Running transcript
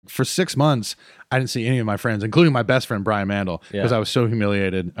for 6 months, I didn't see any of my friends, including my best friend, Brian Mandel, because I was so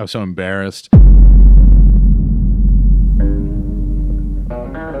humiliated. I was so embarrassed.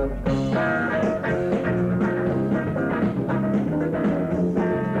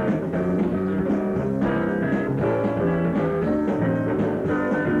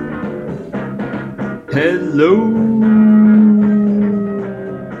 Hello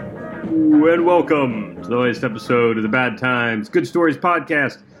and welcome to the latest episode of the Bad Times Good Stories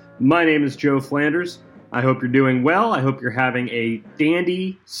podcast. My name is Joe Flanders. I hope you're doing well. I hope you're having a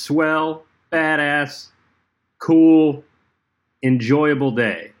dandy, swell, badass, cool, enjoyable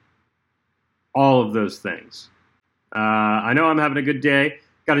day. All of those things. I know I'm having a good day.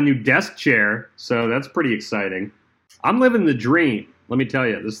 Got a new desk chair, so that's pretty exciting. I'm living the dream. Let me tell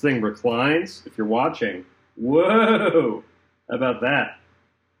you, this thing reclines. If you're watching, whoa! How about that?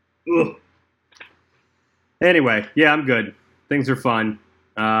 Ugh. Anyway, yeah, I'm good. Things are fun.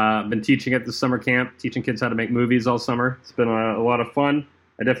 I've been teaching at the summer camp, teaching kids how to make movies all summer. It's been a lot of fun.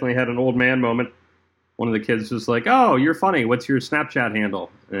 I definitely had an old man moment. One of the kids was like, "Oh, you're funny. What's your Snapchat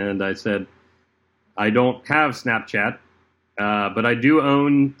handle?" And I said, "I don't have Snapchat, but I do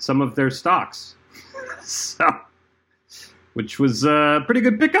own some of their stocks." Which was a pretty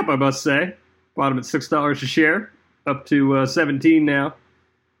good pickup, I must say. Bought them at $6 a share, up to $17 now. Of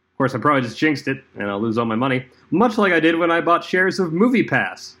course, I probably just jinxed it, and I'll lose all my money. Much like I did when I bought shares of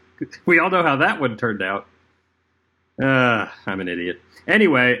MoviePass. We all know how that one turned out. I'm an idiot.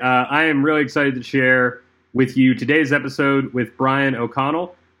 Anyway, I am really excited to share with you today's episode with Brian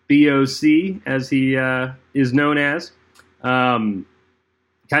O'Connell, BOC, as he is known as. Kind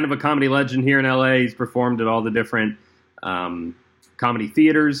of a comedy legend here in LA. He's performed at all the different comedy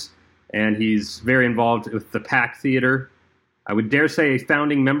theaters, and he's very involved with the PAC Theater. I would dare say a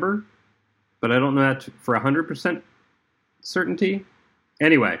founding member, but I don't know that for 100% certainty.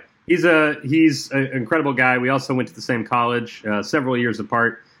 Anyway, he's an incredible guy. We also went to the same college, several years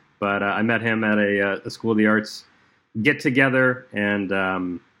apart, but I met him at a School of the Arts get-together,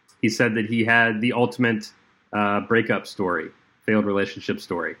 and he said that he had the ultimate breakup story, failed relationship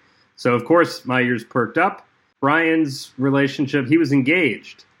story. So, of course, my ears perked up. Brian's relationship, he was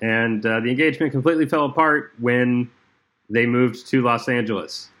engaged, and the engagement completely fell apart when they moved to Los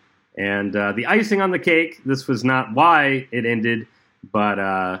Angeles. And the icing on the cake, this was not why it ended,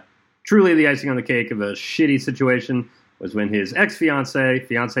 but truly the icing on the cake of a shitty situation was when his ex-fiance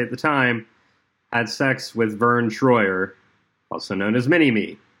at the time, had sex with Vern Troyer, also known as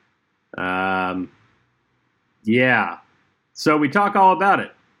Mini-Me. Yeah. So we talk all about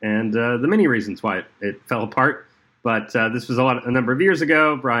it. And the many reasons why it fell apart. But this was a number of years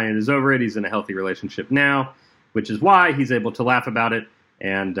ago. Brian is over it. He's in a healthy relationship now, which is why he's able to laugh about it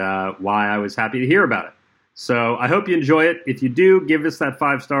and why I was happy to hear about it. So I hope you enjoy it. If you do, give us that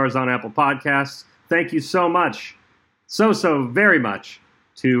 5 stars on Apple Podcasts. Thank you so much, so very much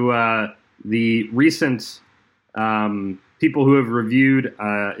to the recent people who have reviewed.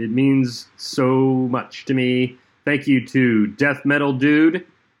 It means so much to me. Thank you to Death Metal Dude,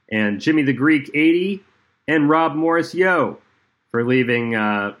 and Jimmy the Greek 80, and Rob Morris Yo for leaving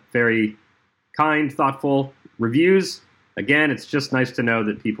very kind, thoughtful reviews. Again, it's just nice to know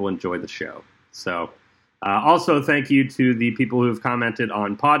that people enjoy the show. So, also thank you to the people who have commented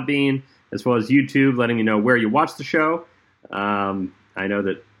on Podbean, as well as YouTube, letting me know where you watch the show. I know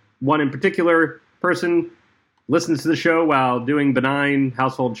that one in particular person listens to the show while doing benign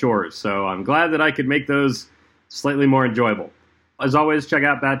household chores, so I'm glad that I could make those slightly more enjoyable. As always, check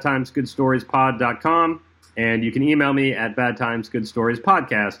out badtimesgoodstoriespod.com, and you can email me at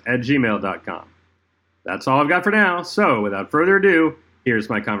badtimesgoodstoriespodcast@gmail.com. That's all I've got for now, so without further ado, here's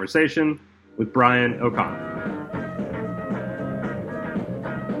my conversation with Brian O'Connell.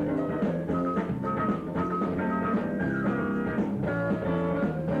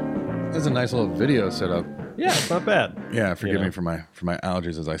 That's a nice little video setup. Yeah, it's not bad. Yeah, forgive me for my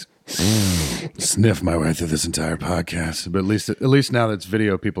allergies as I sniff my way through this entire podcast. But at least now that it's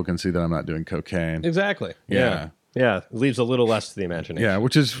video, people can see that I'm not doing cocaine. Exactly. Yeah. It leaves a little less to the imagination. Yeah,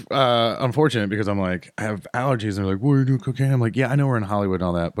 which is unfortunate because I'm like, I have allergies, and they're like, "What, are you doing cocaine?" I'm like, "Yeah, I know we're in Hollywood and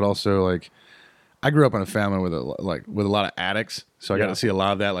all that, but also like, I grew up in a family with a lot of addicts, so I got to see a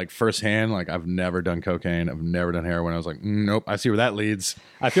lot of that like firsthand. Like, I've never done cocaine, I've never done heroin. I was like, nope, I see where that leads.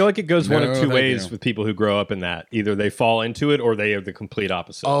 I feel like it goes one of two ways with people who grow up in that. Either they fall into it, or they are the complete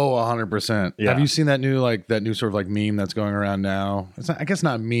opposite. Oh, 100%. Yeah. Have you seen that new sort of like meme that's going around now? It's not, I guess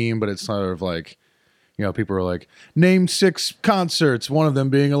not meme, but it's sort of like, you know, people are like, name 6 concerts, one of them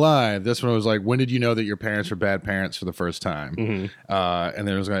being alive. This one was like, when did you know that your parents were bad parents for the first time? Mm-hmm. And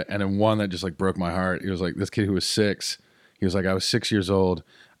then one that just like broke my heart. He was like, this kid who was 6. He was like, I was 6 years old.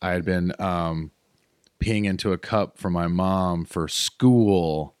 I had been peeing into a cup for my mom for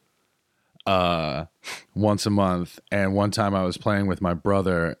school once a month, and one time I was playing with my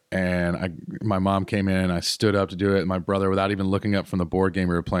brother, and my mom came in, and I stood up to do it, and my brother, without even looking up from the board game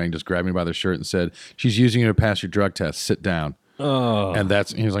we were playing, just grabbed me by the shirt and said, "She's using you to pass your drug test. Sit down." Oh. And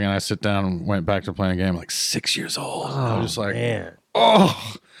he was like, and I sit down and went back to playing a game, like 6 years old. I was just like, man.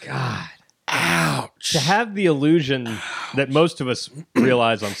 oh God. ouch. To have the illusion that most of us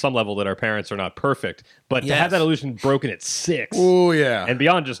realize on some level that our parents are not perfect, but to have that illusion broken at 6. Oh yeah. And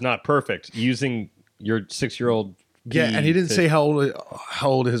beyond just not perfect, using your 6-year-old. Yeah, and he didn't say how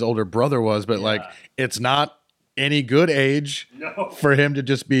old his older brother was, but like it's not any good age for him to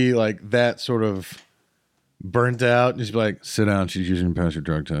just be like that sort of burnt out and just be like, sit down, she's using to pass your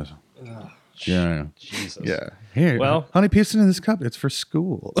drug test. Yeah. Jesus. Yeah. Here, Well, honey, piece in this cup. It's for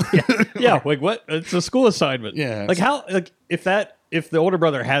school. Yeah, like what? It's a school assignment. Yeah. Like how? Like if the older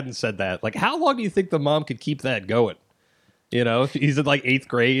brother hadn't said that, like how long do you think the mom could keep that going? You know, if he's in like 8th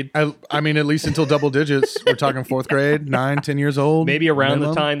grade. I mean, at least until double digits. We're talking 4th grade, 9, 10 years old. Maybe around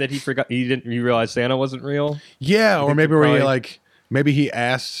minimum. the time that he realized Santa wasn't real. Yeah, or think maybe you're where he probably- like maybe he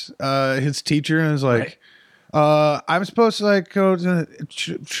asked his teacher and was like, I'm supposed to like go to,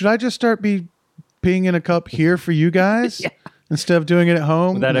 should I just start peeing in a cup here for you guys instead of doing it at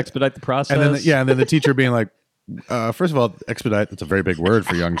home? Would that expedite the process? and then the teacher being like, first of all, expedite, that's a very big word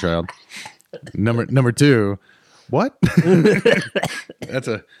for a young child. Number 2, what? That's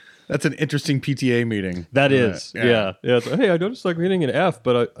an interesting PTA meeting. That is. Yeah. It's like, hey, I noticed like reading an F,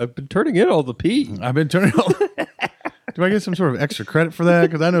 but I've been turning in all the P. I've been turning all Do I get some sort of extra credit for that?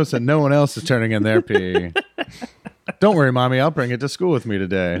 Because I noticed that no one else is turning in their pee. Don't worry, Mommy. I'll bring it to school with me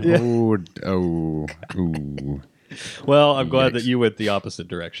today. Yeah. Ooh. Well, I'm glad Yikes. that you went the opposite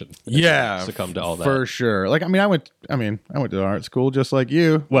direction. Yeah, Succumb to all that. for sure. Like, I went to art school just like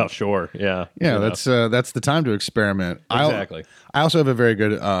you. Well, sure. Yeah. Yeah, You know. that's the time to experiment. Exactly. I also have a very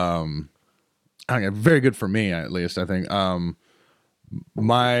good, very good for me at least. I think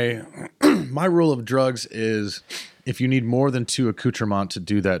my my rule of drugs is if you need more than 2 accoutrements to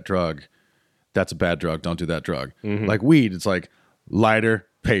do that drug, that's a bad drug. Don't do that drug. Mm-hmm. Like weed, it's like lighter,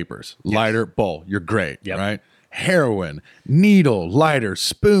 papers, lighter, bowl. You're great, Yep. right? Heroin, needle, lighter,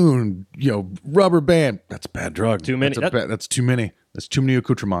 spoon, rubber band. That's a bad drug. Too many- That's too many. That's too many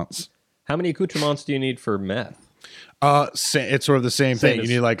accoutrements. How many accoutrements do you need for meth? It's sort of the same thing. You as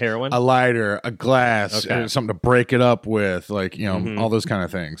need like heroin? a lighter, a glass, Okay. something to break it up with, like all those kind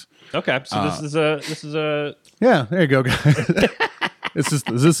of things. Okay, so this is a Yeah, there you go, guys. Is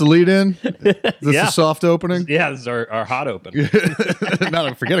this the lead in? Is this Yeah. a soft opening? yeah, this is our hot open.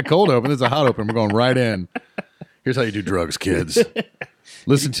 No, forget a cold open. This is a hot open. We're going right in. Here's how you do drugs, kids.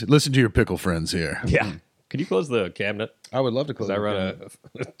 Listen to your pickle friends here. Yeah. Could you close the cabinet? I would love to close. Because I the run cabinet.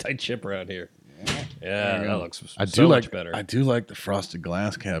 a tight ship around here. Yeah, that looks I do so like much better. I do like the frosted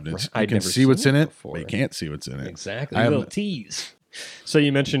glass cabinets. You I'd can never see what's seen in it it, before. but you can't see what's in it. Exactly. I Little haven't- tease. So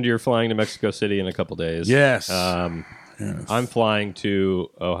you mentioned you're flying to Mexico City in a couple days. Yes. I'm flying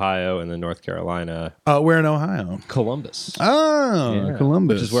to Ohio and then North Carolina, We're in Ohio. Columbus. Oh, Yeah,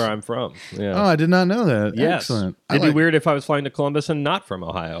 Columbus. which is where I'm from. Yeah. Oh, I did not know that. Yes. Excellent. It'd be weird if I was flying to Columbus and not from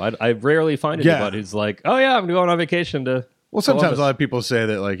Ohio. I rarely find Yeah. anybody who's like, oh, yeah, I'm going on vacation to Well, sometimes Columbus. a lot of people say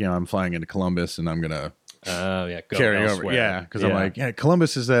that, like, I'm flying into Columbus and I'm gonna Oh, yeah, go carry over. elsewhere. Yeah, because I'm like,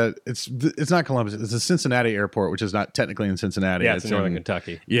 Columbus is that. It's not Columbus. It's the Cincinnati airport, which is not technically in Cincinnati. yeah, it's in Northern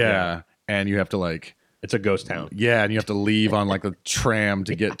Kentucky. Yeah, and you have to like. It's a ghost town. Yeah, and you have to leave on like the tram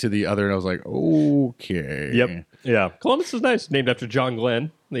to get to the other. And I was like, okay. Yep. Yeah. Columbus is nice. Named after John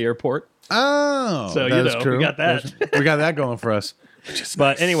Glenn, the airport. Oh, So, that you is know, we true. got that. We got that going for us.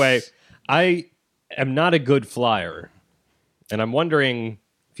 But anyway, I am not a good flyer. And I'm wondering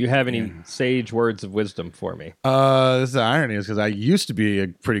if you have any sage words of wisdom for me. This is the irony is because I used to be a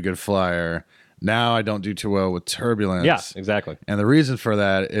pretty good flyer. Now I don't do too well with turbulence. Yeah, exactly. And the reason for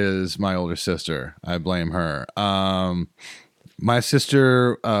that is my older sister. I blame her. My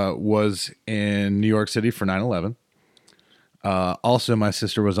sister was in New York City for 9/11. Also, my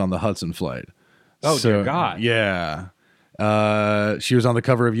sister was on the Hudson flight. Oh, dear God. Yeah. She was on the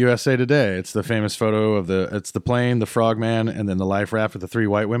cover of USA Today. It's the famous photo of it's the plane, the frogman, and then the life raft with the 3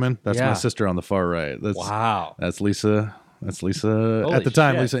 white women. That's Yeah. my sister on the far right. Wow. That's Lisa. That's Lisa. Holy at the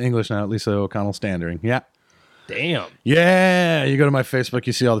time, shit. Lisa English. Now Lisa O'Connell Standering. Yeah. Damn. Yeah, you go to my Facebook,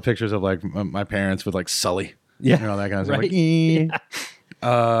 you see all the pictures of like my parents with like Sully, Yeah. and all that kind of stuff. Right.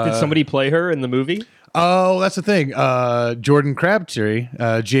 Like, Did somebody play her in the movie? oh, that's the thing. Jordan Crabtree,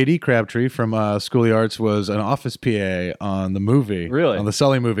 JD Crabtree from Schoolyards was an office PA on the movie, Really? on the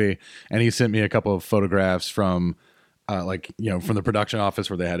Sully movie, and he sent me a couple of photographs from like from the production office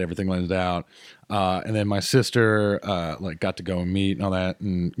where they had everything lensed out, and then my sister like got to go and meet and all that,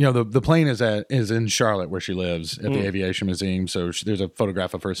 and the plane is in Charlotte where she lives at the Aviation Museum, so there's a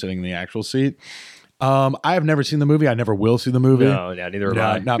photograph of her sitting in the actual seat. I have never seen the movie. I never will see the movie. No, yeah, neither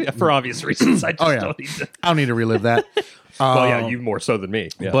have I. For obvious reasons. I just don't need to. I don't need to relive that. Well, yeah, you more so than me.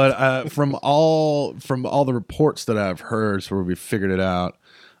 Yeah. But from all the reports that I've heard, so where we figured it out,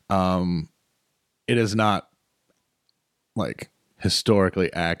 it is not like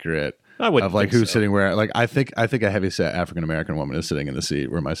historically accurate I wouldn't of like think who's so. sitting where. Like I think a heavyset African American woman is sitting in the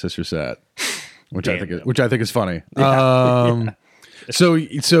seat where my sister sat, which I think is funny. So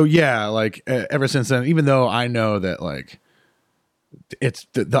yeah, like ever since then, even though I know that like it's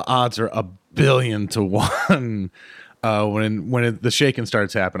the odds are 1,000,000,000 to 1. When the shaking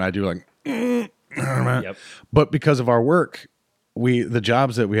starts happening, I do like, Yep. But because of our work, the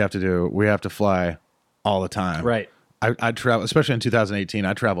jobs that we have to do, we have to fly all the time. Right. I travel, especially in 2018.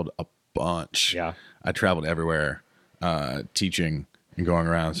 I traveled a bunch. Yeah. I traveled everywhere, teaching and going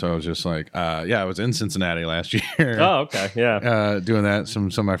around. So I was just like, I was in Cincinnati last year. Oh, okay. Yeah. Doing that. Some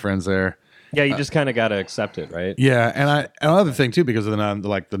of my friends there. Yeah, you just kind of got to accept it, right? Yeah, and another thing too, because of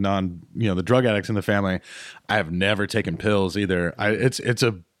the drug addicts in the family, I have never taken pills either.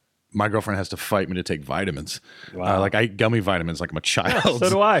 My girlfriend has to fight me to take vitamins. Wow. Like I eat gummy vitamins like I'm a child. So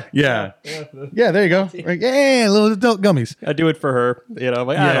do I. Yeah. Yeah, there you go. Like, yeah, little adult gummies. I do it for her. I'm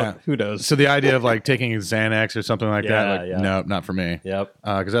like, who knows? So the idea of like taking a Xanax or something like that, like yeah. no, not for me. Yep.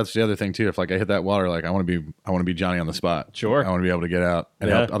 Because that's the other thing too. If like I hit that water, like I want to be Johnny on the spot. Sure. I want to be able to get out and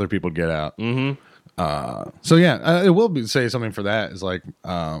Yeah. help other people get out. So yeah, I will say something for that is like,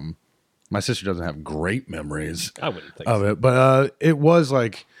 my sister doesn't have great memories I wouldn't think of so. it, but it was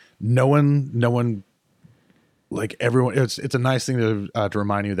like no one, like everyone. It's a nice thing to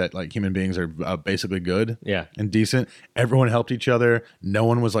remind you that like human beings are basically good, Yeah. and decent. Everyone helped each other. No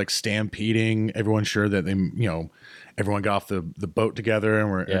one was like stampeding. Everyone sure that they everyone got off the boat together and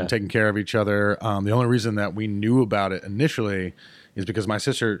were and taking care of each other. The only reason that we knew about it initially is because my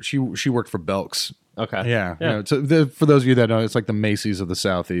sister she worked for Belk's. Okay. Yeah. So for those of you that know, it's like the Macy's of the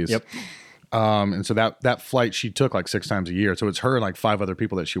Southeast. Yep. And so that flight she took like 6 times a year. So it's her and like 5 other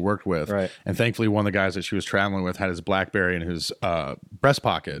people that she worked with. Right. And thankfully, one of the guys that she was traveling with had his BlackBerry in his breast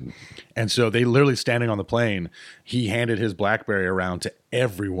pocket. And so they literally standing on the plane, he handed his BlackBerry around to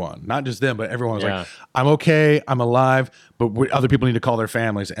everyone, not just them, but everyone was like, "I'm okay, I'm alive," but other people need to call their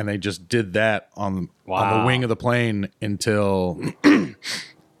families, and they just did that on the wing of the plane until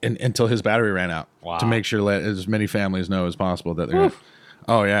his battery ran out to make sure to let as many families know as possible that they're.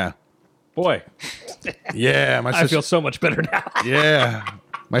 Oh yeah. Boy, Yeah, my sister. I feel so much better now. Yeah,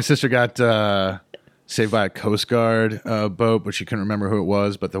 my sister got saved by a Coast Guard boat, but she couldn't remember who it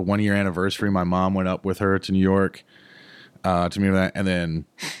was. But the 1-year anniversary, my mom went up with her to New York to meet with that. And then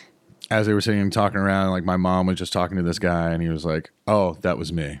as they were sitting and talking around, like my mom was just talking to this guy, and he was like, "Oh, that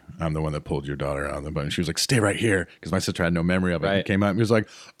was me. I'm the one that pulled your daughter out of the boat." And she was like, "Stay right here," because my sister had no memory of it. Right. He came out and he was like,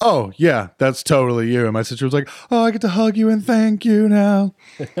 "Oh yeah, that's totally you." And my sister was like, "Oh, I get to hug you and thank you now."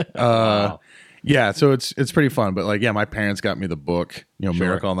 Wow. Yeah, so it's pretty fun. But like, yeah, my parents got me the book,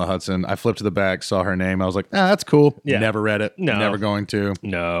 Miracle on the Hudson. I flipped to the back, saw her name. I was like, that's cool. Yeah. Never read it. No. Never going to.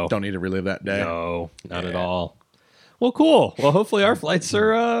 No. Don't need to relive that day. No, not at all. Well, cool. Well, hopefully our flights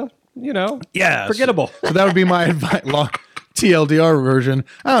are, Yeah. forgettable. So that would be my advice. TLDR version.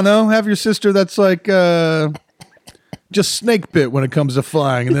 I don't know. Have your sister that's like just snake bit when it comes to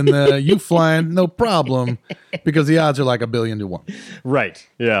flying, and then you flying, no problem, because the odds are like 1,000,000,000 to 1. Right.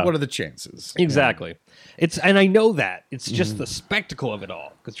 Yeah. What are the chances? Exactly. And I know that. It's just the spectacle of it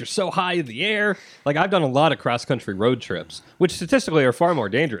all because you're so high in the air. Like I've done a lot of cross-country road trips, which statistically are far more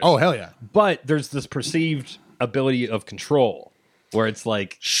dangerous. Oh, hell yeah. But there's this perceived ability of control where it's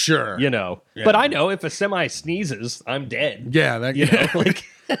like, Sure. Yeah. But I know if a semi sneezes, I'm dead. Yeah. That, Like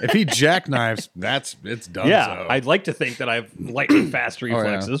if he jackknives, it's done. yeah, So. I'd like to think that I have lightning fast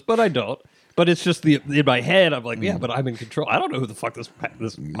reflexes, but I don't. But it's just in my head, I'm like, yeah, but I'm in control. I don't know who the fuck this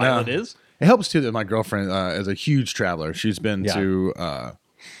pilot is. It helps too that my girlfriend is a huge traveler. She's been to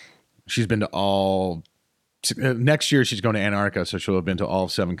all. Next year she's going to Antarctica, so she'll have been to all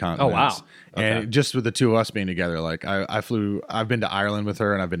 7 continents. Oh wow! Okay. And just with the 2 of us being together, like I've been to Ireland with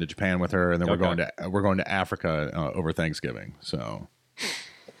her, and I've been to Japan with her, and then we're going to Africa over Thanksgiving. So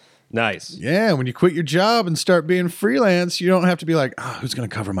Nice. yeah, when you quit your job and start being freelance, you don't have to be like, who's going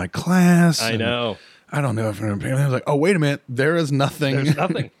to cover my class? I And know. I don't know if I'm going to pay. I was like, oh wait a minute, there is nothing. There's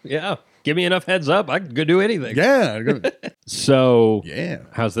nothing. Yeah. Give me enough heads up. I can go do anything. Yeah. So, Yeah.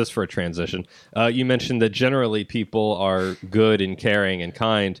 how's this for a transition? You mentioned that generally people are good and caring and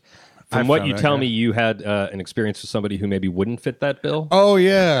kind. From what found you that tell guy. me, you had an experience with somebody who maybe wouldn't fit that bill. Oh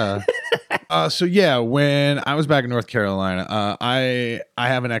yeah. So yeah, when I was back in North Carolina, I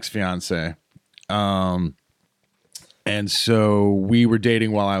have an ex-fiance, and so we were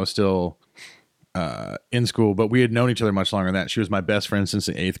dating while I was still in school, but we had known each other much longer than that. She was my best friend since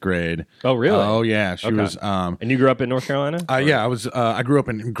the 8th grade. Oh, really? Oh yeah, she Okay. was. And you grew up in North Carolina? Yeah, I was. I grew up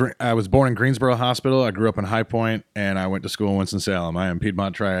in. I was born in Greensboro Hospital. I grew up in High Point, and I went to school in Winston Salem. I am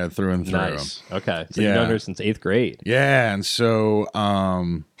Piedmont Triad through and through. Nice. Okay. So Yeah. you've known her since 8th grade. Yeah, and so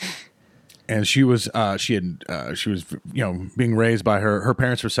and she was she was being raised by her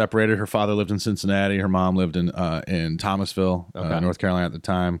parents were separated. Her father lived in Cincinnati, her mom lived in Thomasville, North Carolina at the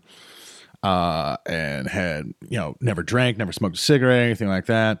time. And had never drank, never smoked a cigarette, anything like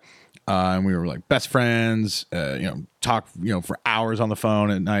that. And we were like best friends, talk for hours on the phone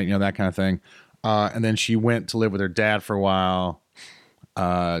at night, that kind of thing. And then she went to live with her dad for a while.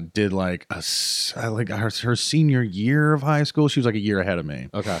 Did like her senior year of high school. She was like a year ahead of me.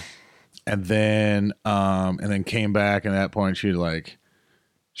 Okay. And then came back, and at that point she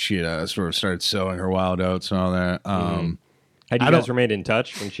had sort of started sowing her wild oats and all that. Had you guys remained in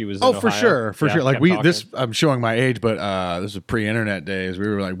touch when she was in Oh, Ohio? for sure. Yeah, Like kept talking? I'm showing my age, but this was pre-internet days. We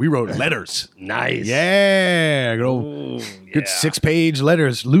wrote letters. Nice. Yeah. Ooh, Good yeah. 6-page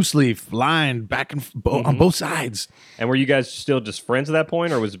letters, loose leaf, lined back and on both sides. And were you guys still just friends at that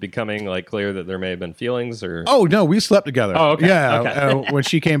point, or was it becoming like clear that there may have been feelings? Or Oh, no, we slept together. Oh, okay. Yeah. Okay. When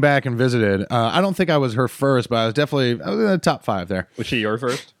she came back and visited. I don't think I was her first, but I was in the top 5 there. was she your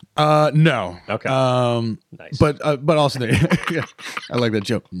first? No. Okay. Nice. But also, yeah, I like that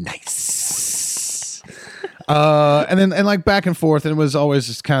joke. Nice. And like back and forth, and it was always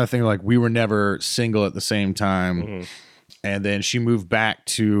this kind of thing. Like we were never single at the same time. Mm-hmm. And then she moved back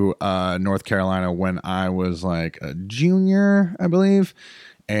to North Carolina when I was like a junior, I believe.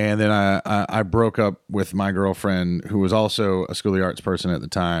 And then I broke up with my girlfriend, who was also a School of the Arts person at the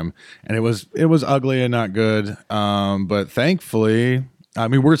time, and it was ugly and not good. But thankfully, I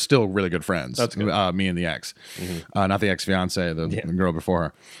mean, we're still really good friends. That's good. Me and the ex, not the ex-fiance, the girl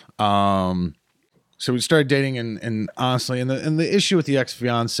before her. So we started dating, and honestly, and the issue with the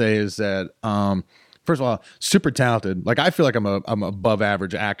ex-fiance is that, first of all, super talented. Like I feel like I'm above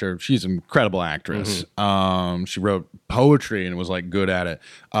average actor. She's an incredible actress. She wrote poetry and was like good at it.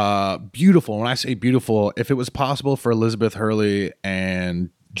 Beautiful. When I say beautiful, if it was possible for Elizabeth Hurley and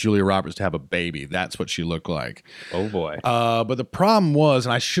Julia Roberts to have a baby, that's what she looked like. Oh boy. But the problem was,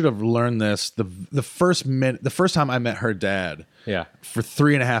 and I should have learned this, the first time I met her dad. Yeah. For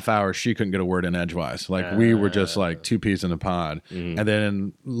 3.5 hours, she couldn't get a word in edgewise. Like we were just like two peas in a pod. And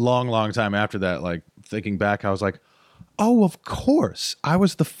then long time after that, like thinking back, I was like, oh, of course, I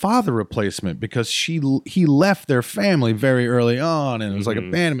was the father replacement because he left their family very early on, and it was like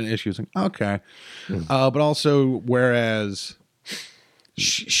abandonment issues. Like, okay, but also whereas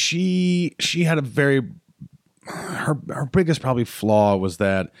she had a very her biggest probably flaw was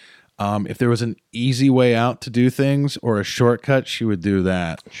that. If there was an easy way out to do things or a shortcut, she would do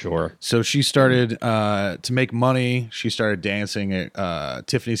that. Sure. So she started to make money. She started dancing at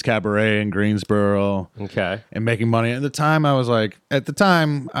Tiffany's Cabaret in Greensboro. Okay. And making money. At the time,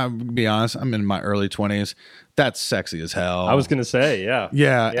 I'll be honest, I'm in my early 20s. That's sexy as hell. I was gonna say, yeah.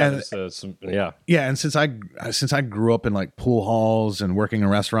 Yeah, Yeah. and Yeah. yeah, and since I grew up in like pool halls and working in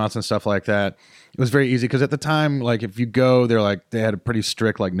restaurants and stuff like that, it was very easy because at the time, like if you go, they had a pretty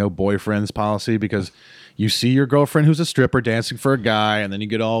strict like no boyfriends policy because you see your girlfriend who's a stripper dancing for a guy, and then you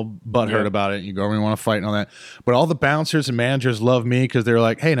get all butthurt about it, and you go over and want to fight and all that. But all the bouncers and managers love me because they're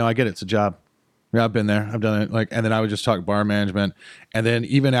like, hey, no, I get it, it's a job. Yeah, I've been there, I've done it. Like, and then I would just talk bar management, and then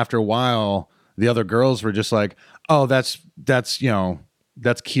even after a while, the other girls were just like, oh, that's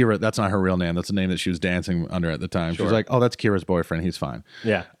Kira. That's not her real name. That's the name that she was dancing under at the time. She was like, oh, that's Kira's boyfriend. He's fine.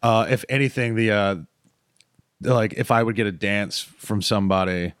 Yeah. If anything, like if I would get a dance from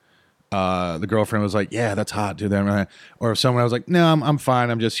somebody, the girlfriend was like, yeah, that's hot, dude. Or if someone was like, no, I'm fine.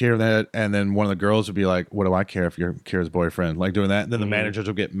 I'm just here. That, and then one of the girls would be like, what do I care if you're Kira's boyfriend? Like doing that. And then the managers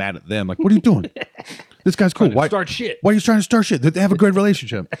would get mad at them. Like, what are you doing? This guy's cool. Why start shit? Why are you trying to start shit? They have a great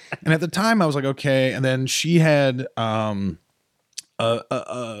relationship. And at the time, I was like, okay. And then she had at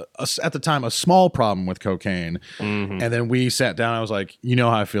the time a small problem with cocaine, and then we sat down. I was like, you know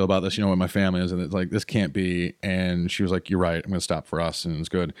how I feel about this. You know what my family is, and it's like this can't be. And she was like, you're right. I'm going to stop for us, and it was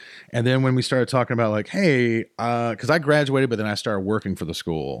good. And then when we started talking about like, hey, because I graduated, but then I started working for the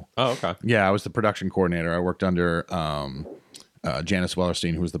school. Oh, okay. Yeah, I was the production coordinator. I worked under Janice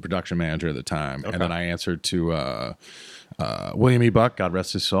Wellerstein, who was the production manager at the time, and then I answered to William E. Buck, God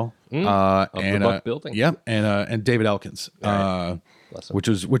rest his soul, of the Buck Building. Yep, and David Elkins. Right. Bless him.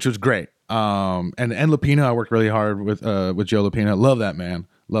 which was great. And Lupino, I worked really hard with Joe Lupino. Love that man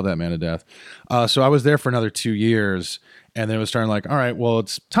to death. So I was there for another 2 years, and then it was starting like, all right, well,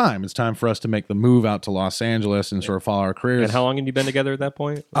 it's time for us to make the move out to Los Angeles and sort of follow our careers. And how long had you been together at that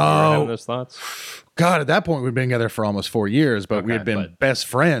point? When you were having those thoughts? God, at that point we'd been together for almost 4 years, but we had been best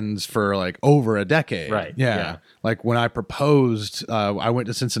friends for like over a decade. Right. Yeah. Like when I proposed, I went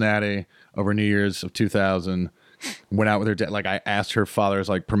to Cincinnati over New Year's of 2000. Went out with her dad. Like I asked her father's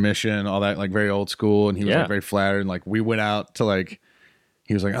like permission, all that, like very old school, and he was like very flattered. And like we went out to like,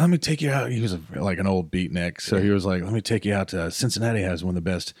 he was like, let me take you out. He was like an old beatnik, so he was like, let me take you out to Cincinnati. Has one of the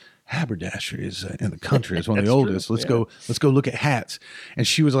best haberdasheries in the country. It's one of the oldest. Let's go look at hats. And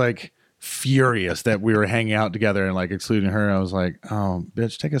she was like furious that we were hanging out together and like excluding her. I was like, oh,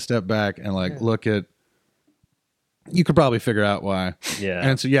 bitch, take a step back and like look at. You could probably figure out why. Yeah.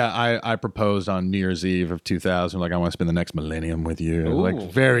 And so, I proposed on New Year's Eve of 2000. Like, I want to spend the next millennium with you. Ooh,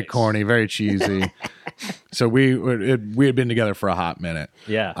 like, very corny, very cheesy. So we had been together for a hot minute.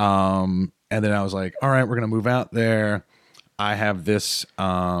 Yeah. And then I was like, all right, we're going to move out there. I have this,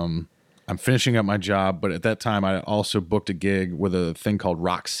 I'm finishing up my job, but at that time I also booked a gig with a thing called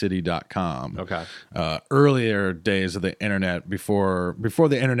rockcity.com. Okay. Earlier days of the internet, before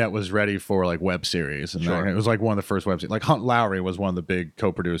the internet was ready for like web series. And it was like one of the first web series. Like Hunt Lowry was one of the big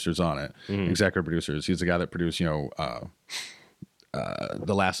co-producers on it, executive producers. He's the guy that produced, The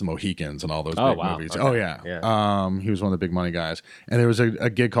Last of the Mohicans and all those big movies. Okay. Oh yeah. He was one of the big money guys. And there was a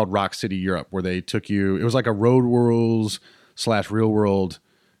gig called Rock City Europe where they took you, it was like a Road Rules / Real World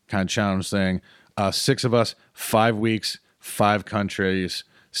kind of challenge thing. 6 of us, 5 weeks, 5 countries,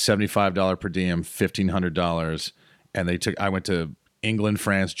 $75 per diem, $1,500. And I went to England,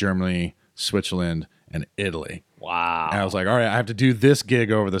 France, Germany, Switzerland, and Italy. Wow. And I was like, all right, I have to do this gig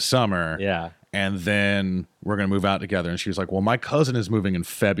over the summer. Yeah. And then we're going to move out together. And she was like, well, my cousin is moving in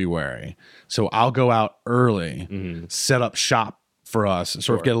February. So I'll go out early, set up shop for us,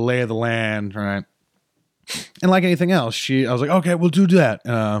 sort of get a lay of the land, right? And like anything else, I was like, okay, we'll do that.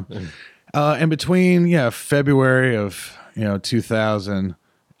 In between, February of 2000,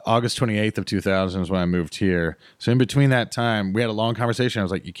 August 28th of 2000 is when I moved here. So in between that time, we had a long conversation. I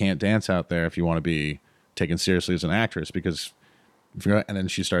was like, you can't dance out there if you want to be taken seriously as an actress because. And then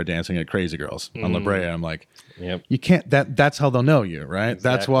she started dancing at Crazy Girls on La Brea. I'm like, you can't. That's how they'll know you, right?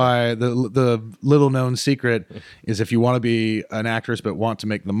 Exactly. That's why the little known secret is if you want to be an actress but want to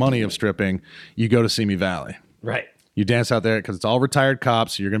make the money of stripping, you go to Simi Valley. Right. You dance out there because it's all retired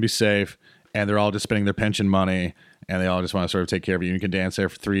cops, so you're going to be safe, and they're all just spending their pension money, and they all just want to sort of take care of you. You can dance there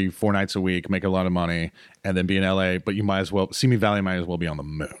for 3-4 nights a week, make a lot of money, and then be in LA. But you might as well Simi Valley might as well be on the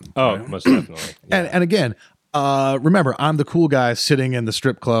moon. Oh, right? Most definitely. Yeah. And again. Remember, I'm the cool guy sitting in the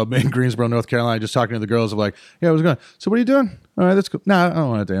strip club in Greensboro, North Carolina, just talking to the girls of like, yeah, what's going on? So what are you doing? All right, that's cool. Nah, I don't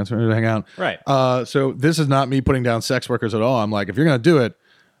want to dance. We're going to hang out. Right. So this is not me putting down sex workers at all. I'm like, if you're going to do it,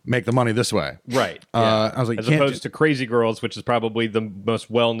 make the money this way. Right. I was like, as opposed to Crazy Girls, which is probably the most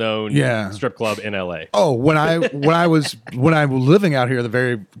well-known strip club in LA. Oh, when I was living out here,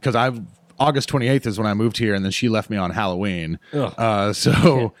 August 28th is when I moved here, and then she left me on Halloween.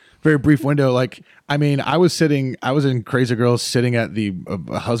 So very brief window. Like, I mean, I was in Crazy Girls sitting at the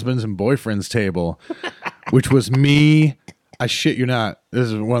husbands and boyfriends table, which was me. I shit you not. This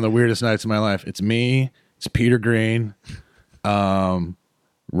is one of the weirdest nights of my life. It's me. It's Peter Green, Rob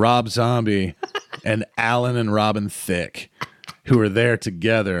Zombie, and Alan and Robin Thicke, who are there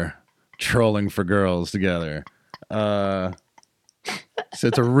together, trolling for girls together. So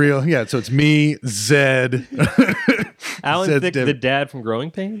it's so it's me, Zed. Alan Zed Thicke, the dad from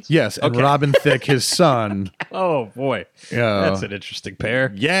Growing Pains? Yes, and Robin Thicke, his son. Oh, boy. That's an interesting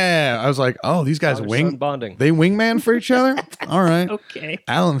pair. Yeah. I was like, oh, these guys bonding. They wingman for each other? All right. Okay.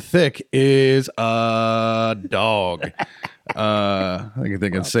 Alan Thicke is a dog. I think they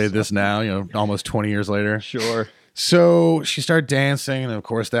can say this now, almost 20 years later. Sure. So she started dancing, and of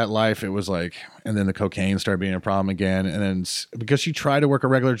course that life, it was like, and then the cocaine started being a problem again. And then because she tried to work a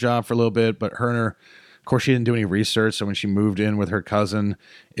regular job for a little bit, but of course she didn't do any research. So when she moved in with her cousin,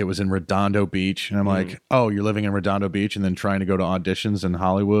 it was in Redondo Beach. And I'm like, oh, you're living in Redondo Beach and then trying to go to auditions in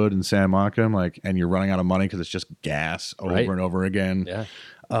Hollywood and Santa Monica. I'm like, and you're running out of money because it's just gas over and over again. Yeah.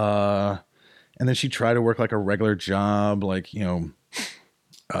 And then she tried to work like a regular job, like,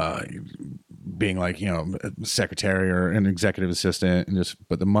 being like, a secretary or an executive assistant,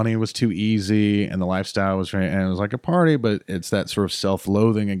 but the money was too easy and the lifestyle was right, and it was like a party, but it's that sort of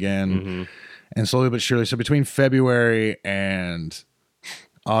self-loathing again. And slowly but surely, so between February and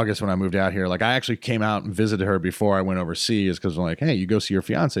August when I moved out here. Like I actually came out and visited her before I went overseas because I'm like, hey, you go see your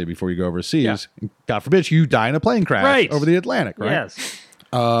fiance before you go overseas. Yeah. God forbid you die in a plane crash Right. over the Atlantic, right? Yes.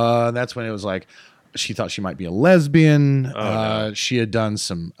 That's when it was like she thought she might be a lesbian. No. She had done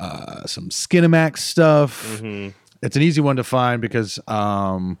some Skinamax stuff. Mm-hmm. It's an easy one to find because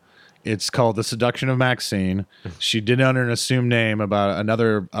it's called The Seduction of Maxine. She did it under an assumed name about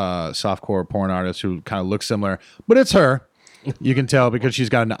another softcore porn artist who kind of looks similar, but it's her. You can tell because she's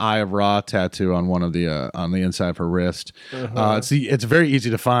got an Eye of Ra tattoo on one of the on the inside of her wrist. It's very easy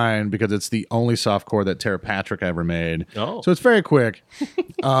to find because it's the only softcore that Tara Patrick ever made. Oh. So it's very quick.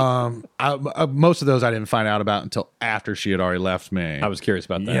 Most of those I didn't find out about until after she had already left me. I was curious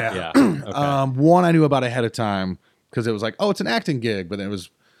about that. Yeah. Yeah. Okay. One I knew about ahead of time because it was like, oh, it's an acting gig, but then it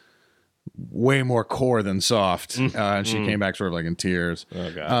was way more core than soft. And she came back sort of like in tears.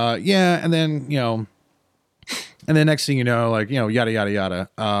 Okay. Yeah, and then and then next thing you know, like yada yada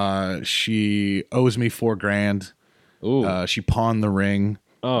yada. She owes me $4,000. Ooh. She pawned the ring,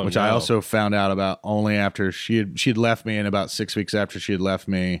 which I no. also found out about only after she had left me, and about 6 weeks after she had left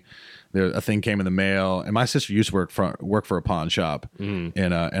me, a thing came in the mail. And my sister used to work for a pawn shop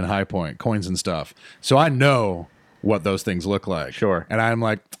in High Point, coins and stuff. So I know what those things look like. Sure. And I'm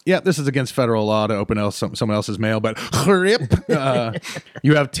like, yeah, this is against federal law to open someone else's mail, but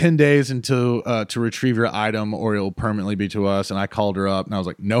you have 10 days until to retrieve your item or it'll permanently be to us. And I called her up and I was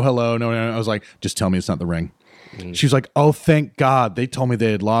like, no, hello, no. I was like, just tell me it's not the ring. She was like, oh, thank God. They told me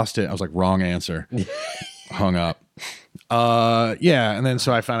they had lost it. I was like, wrong answer. Hung up. Yeah, and then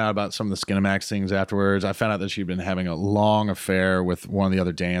so I found out about some of the Skinamax things afterwards. I found out that she'd been having a long affair with one of the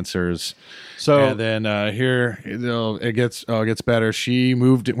other dancers. So and then here it gets better. She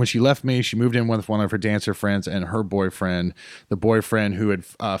moved when she left me. She moved in with one of her dancer friends and her boyfriend, the boyfriend who had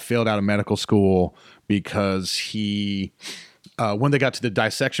failed out of medical school because he when they got to the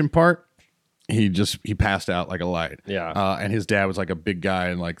dissection part. He passed out like a light. Yeah. And his dad was like a big guy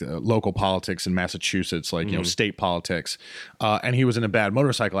in like local politics in Massachusetts, like, state politics. And he was in a bad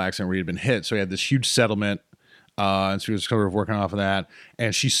motorcycle accident where he had been hit. So he had this huge settlement. And so he was sort of working off of that.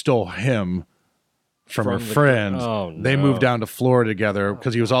 And she stole him from her friends. Oh, They no. moved down to Florida together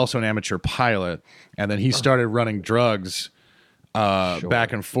because he was also an amateur pilot. And then he started running drugs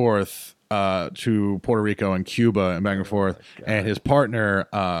back and forth. To Puerto Rico and Cuba and back and forth. And his partner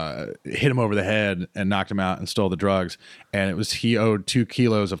hit him over the head and knocked him out and stole the drugs. And he owed 2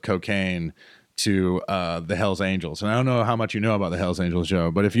 kilos of cocaine to the Hells Angels. And I don't know how much you know about the Hells Angels,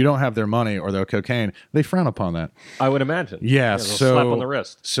 Joe, but if you don't have their money or their cocaine, they frown upon that. I would imagine. Yeah, They'll so slap on the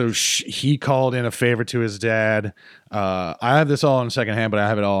wrist. So he called in a favor to his dad. I have this all in secondhand, but I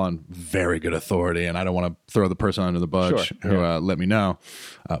have it all on very good authority, and I don't want to throw the person under the budge who let me know.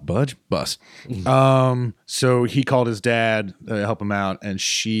 Budge, bus. So he called his dad to help him out, and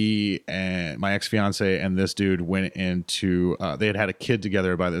she and my ex-fiance and this dude went into. They had a kid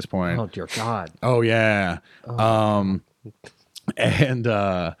together by this point. Oh dear God. Oh yeah.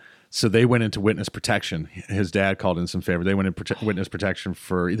 So they went into witness protection. His dad called in some favor. They went in witness protection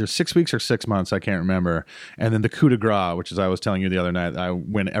for either 6 weeks or 6 months. I can't remember. And then the coup de grace, which is I was telling you the other night, I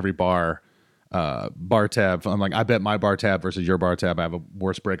win every bar tab. I'm like, I bet my bar tab versus your bar tab, I have a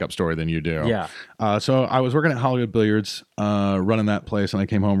worse breakup story than you do. Yeah. So I was working at Hollywood Billiards, running that place, and I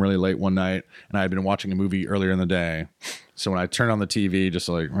came home really late one night, and I had been watching a movie earlier in the day. So when I turned on the TV, just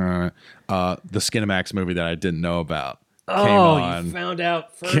like the Skinamax movie that I didn't know about. You found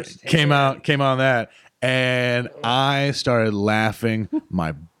out first. Came on that, and I started laughing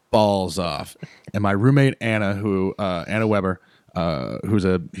my balls off. And my roommate Anna, Anna Weber,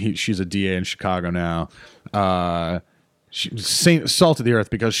 she's a DA in Chicago now. She's salt of the earth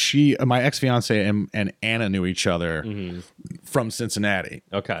because my ex-fiance and Anna knew each other from Cincinnati.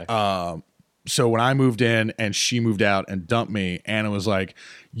 Okay. So when I moved in and she moved out and dumped me, Anna was like,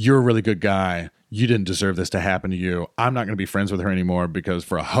 "You're a really good guy. You didn't deserve this to happen to you. I'm not going to be friends with her anymore because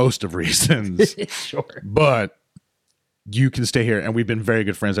for a host of reasons. Sure. But you can stay here." And we've been very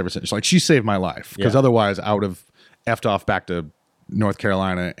good friends ever since. Like, she saved my life because otherwise I would have effed off back to North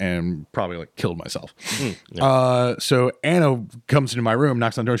Carolina and probably like killed myself. So Anna comes into my room,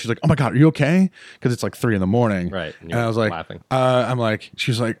 knocks on the door. She's like, "Oh my God, are you okay?" Because it's like 3 a.m. Right. And I was like, laughing.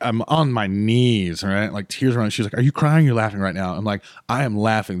 she's like, "I'm on my knees," right? Like tears running. She's like, "Are you crying? You're laughing right now." I'm like, "I am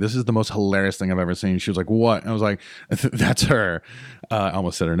laughing. This is the most hilarious thing I've ever seen." She was like, "What?" And I was like, "That's her." I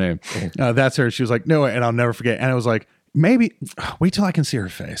almost said her name. That's her. She was like, "No," and I'll never forget. And I was like, "Maybe wait till I can see her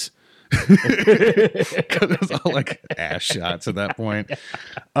face." Because it was all like ass shots at that point.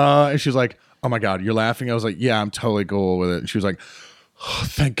 And she was like, "Oh my God, you're laughing?" I was like, "Yeah, I'm totally cool with it." And she was like, "Oh,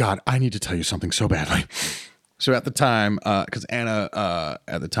 thank God, I need to tell you something so badly." So at the time, because Anna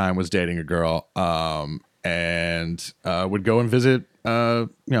at the time was dating a girl, and would go and visit,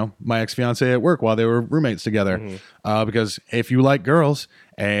 my ex-fiance at work while they were roommates together. Because if you like girls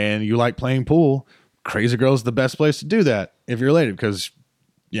and you like playing pool, Crazy Girl is the best place to do that if you're related, because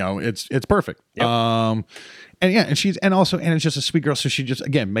it's perfect. Yep. And also Anna's just a sweet girl, so she just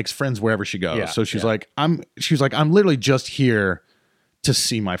again makes friends wherever she goes. Yeah, So she's like, I'm literally just here to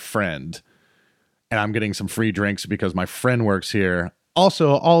see my friend, and I'm getting some free drinks because my friend works here. Also,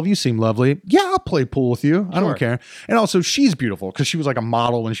 all of you seem lovely. Yeah, I'll play pool with you. I don't care. And also, she's beautiful because she was like a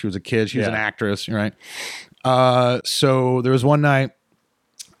model when she was a kid. She was an actress, right? So there was one night,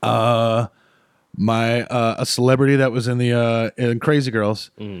 a celebrity that was in Crazy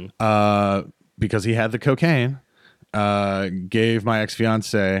Girls, because he had the cocaine, gave my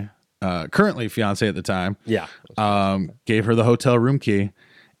ex-fiance, currently fiance at the time, gave her the hotel room key,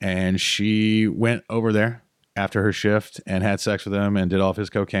 and she went over there after her shift and had sex with him and did all of his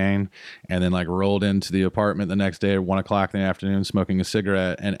cocaine, and then like rolled into the apartment the next day at 1 o'clock in the afternoon smoking a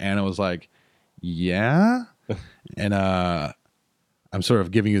cigarette. And Anna was like, yeah. And I'm sort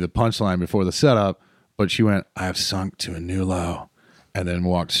of giving you the punchline before the setup, but she went, I have sunk to a new low, and then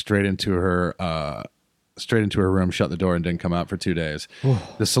walked straight into her room, shut the door, and didn't come out for 2 days.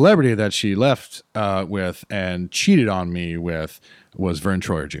 The celebrity that she left with and cheated on me with was Vern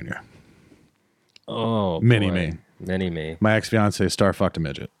Troyer Jr. Oh, Mini-me. Mini-me. My ex-fiance star fucked a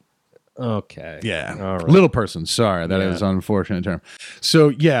midget. Okay. Yeah. All right. Little person. Sorry. That is an unfortunate term. So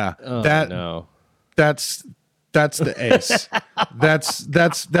yeah, that's the ace.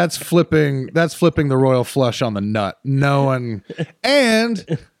 that's flipping the royal flush on the nut. No one,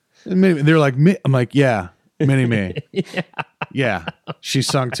 and they're like, I'm like, yeah, mini-me. Yeah. She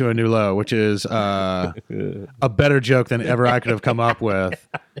sunk to a new low, which is a better joke than ever I could have come up with.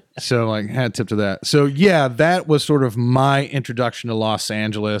 So like, had tip to that. So yeah, that was sort of my introduction to Los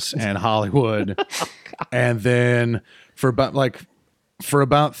Angeles and Hollywood. And then for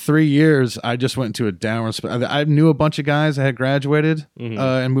about 3 years, I just went into a downward spiral. I knew a bunch of guys that had graduated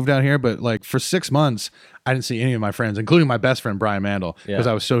and moved out here, but like for 6 months, I didn't see any of my friends, including my best friend, Brian Mandel, because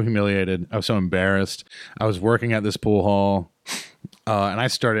I was so humiliated. I was so embarrassed. I was working at this pool hall, and I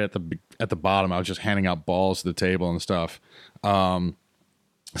started at the bottom. I was just handing out balls to the table and stuff.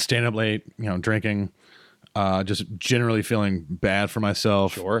 Staying up late, drinking, just generally feeling bad for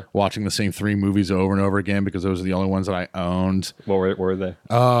myself. Sure. Watching the same 3 movies over and over again because those are the only ones that I owned. What were they?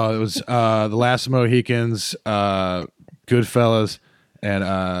 Oh, it was The Last of the Mohicans, Goodfellas,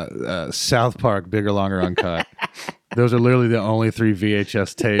 and South Park, Bigger, Longer, Uncut. Those are literally the only 3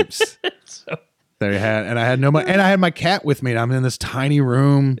 VHS tapes that I had. And I had no money. And I had my cat with me. And I'm in this tiny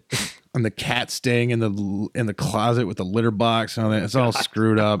room. And the cat staying in the closet with the litter box and all that. It's all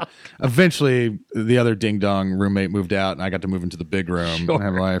screwed up. Eventually, the other ding dong roommate moved out, and I got to move into the big room and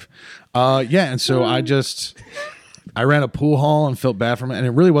have life. And so I ran a pool hall and felt bad for it. And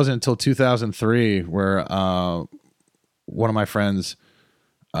it really wasn't until 2003 where one of my friends,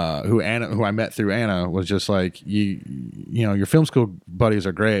 who I met through Anna, was just like, your film school buddies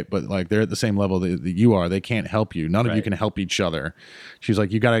are great, but like they're at the same level that you are. They can't help you. None of you can help each other. She's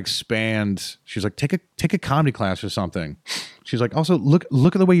like, you got to expand. She's like, take a comedy class or something. She's like, also look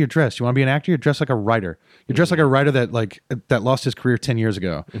at the way you're dressed. You want to be an actor? You're dressed like a writer. You're dressed like a writer that lost his career 10 years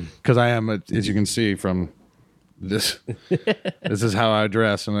ago. Because I am, as you can see from this, this is how I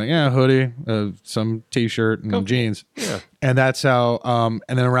dress. I'm like, hoodie, some t-shirt and jeans. Yeah. And that's how, and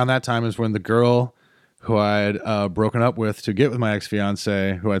then around that time is when the girl who I had broken up with to get with my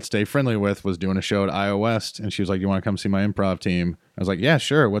ex-fiance, who I'd stay friendly with, was doing a show at Iowa West. And she was like, you want to come see my improv team? I was like, yeah,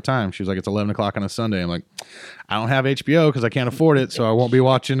 sure. What time? She was like, it's 11 o'clock on a Sunday. I'm like, I don't have HBO because I can't afford it. So I won't be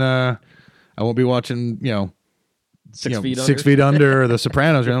watching, 6 Feet Under or The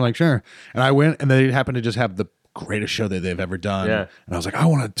Sopranos. And I'm like, sure. And I went, and they happened to just have the greatest show that they've ever done. Yeah. And I was like, I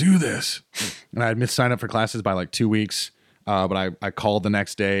want to do this. And I had missed sign up for classes by like 2 weeks. But I called the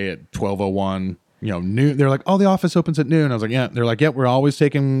next day at 12:01, noon. They're like, oh, the office opens at noon. I was like, yeah. They're like, yeah, we're always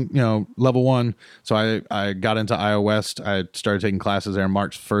taking, level 1. So I got into Iowa West. I started taking classes there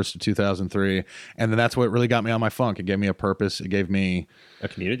March 1st of 2003. And then that's what really got me on my funk. It gave me a purpose. It gave me a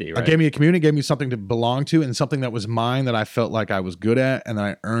community, right? It gave me a community, gave me something to belong to, and something that was mine that I felt like I was good at and that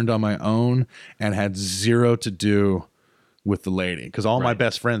I earned on my own and had zero to do with the lady, because all my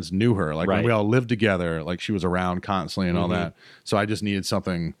best friends knew her. Like when we all lived together, like she was around constantly and all that. So I just needed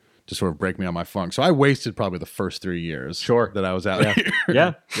something to sort of break me on my funk. So I wasted probably the first 3 years that I was out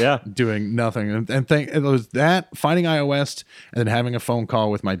here doing nothing. And it was that, finding Iowa West and then having a phone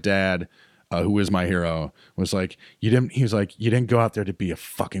call with my dad who is my hero, was like, he was like, you didn't go out there to be a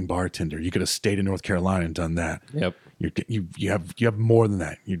fucking bartender. You could have stayed in North Carolina and done that. Yep. You have more than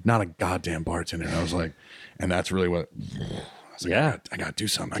that. You're not a goddamn bartender. And I was like, and that's really what I was like, Yeah. I got to do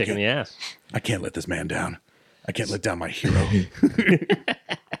something. Kicking the ass. I can't let this man down. I can't let down my hero.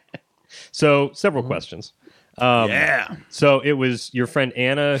 So several questions. Yeah. So it was your friend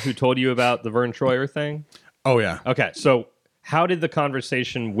Anna who told you about the Vern Troyer thing? Oh yeah. Okay. So how did the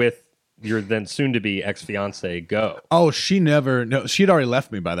conversation with your then soon-to-be ex-fiance go? Oh, she'd already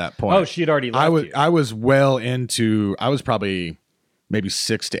left me by that point. Oh, she had already left you. I was well into, I was probably maybe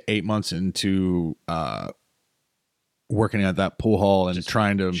 6 to 8 months into working at that pool hall and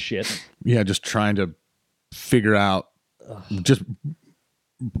trying to just trying to figure out, just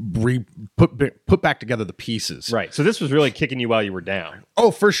put back together the pieces. Right. So this was really kicking you while you were down. Oh,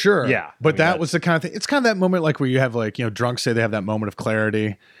 for sure. Yeah. But that was the kind of thing. It's kind of that moment like where you have like, drunks say they have that moment of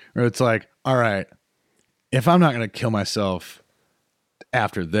clarity where it's like, all right, if I'm not going to kill myself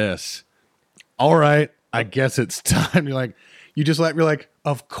after this, all right, I guess it's time. You're like,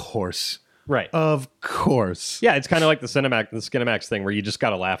 of course. Right. Of course. Yeah, it's kind of like the Skinemax thing where you just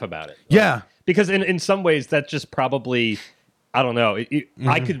got to laugh about it. Yeah. Because in some ways that's just probably, I don't know.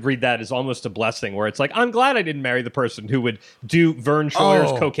 I could read that as almost a blessing where it's like, I'm glad I didn't marry the person who would do Vern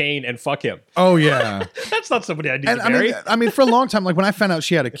Troyer's cocaine and fuck him. Oh, yeah. That's not somebody I need And to marry. I mean, for a long time, like when I found out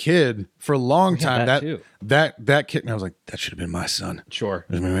she had a kid, for a long time, that too. that kid, and I was like, that should have been my son. Sure.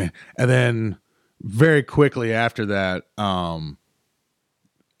 And then very quickly after that,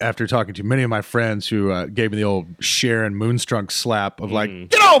 after talking to many of my friends who gave me the old Sharon Moonstruck slap of like,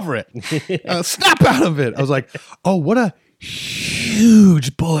 get over it, snap out of it. I was like, oh, what a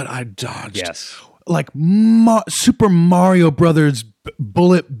huge bullet I dodged. Yes. Like Super Mario Brothers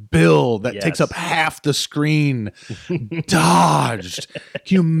bullet bill that takes up half the screen. Dodged.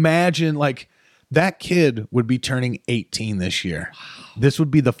 Can you imagine? Like that kid would be turning 18 this year. This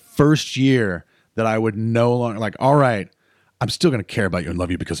would be the first year that I would no longer like, all right, I'm still going to care about you and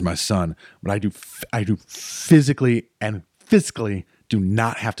love you because of my son, but I do physically and fiscally do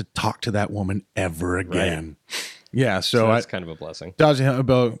not have to talk to that woman ever again. Right. Yeah, so that's kind of a blessing. Dodging a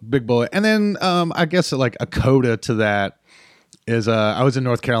big bullet. And then I guess like a coda to that is I was in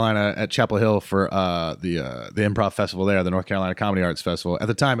North Carolina at Chapel Hill for the improv festival there, the North Carolina Comedy Arts Festival. At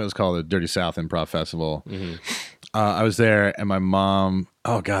the time, it was called the Dirty South Improv Festival. Mm-hmm. I was there, and my mom,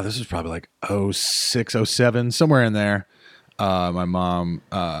 oh, God, this was probably like 06, 07, somewhere in there. My mom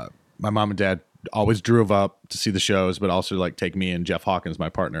and dad always drove up to see the shows, but also like take me and Jeff Hawkins, my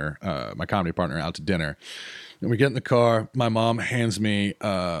partner, my comedy partner, out to dinner. And we get in the car. My mom hands me,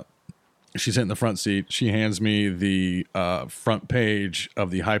 she's in the front seat. She hands me the front page of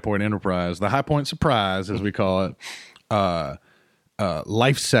the High Point Enterprise, the High Point Surprise, as we call it,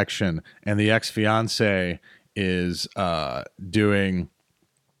 life section. And the ex-fiance is doing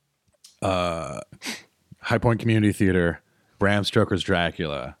High Point Community Theater, Bram Stoker's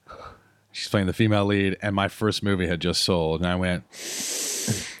Dracula. She's playing the female lead, and my first movie had just sold. And I went,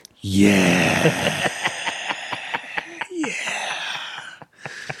 yeah.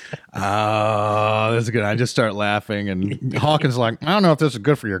 Oh, this is good. I just start laughing, and Hawkins is like, I don't know if this is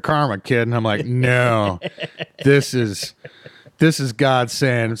good for your karma, kid. And I'm like, no, this is God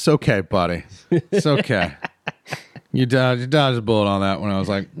saying, it's okay, buddy. It's okay. You dodged a bullet on that one. I was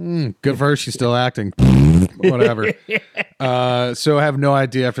like, good for her. She's still acting. Whatever. So I have no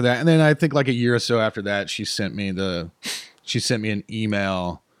idea after that. And then I think like a year or so after that, she sent me an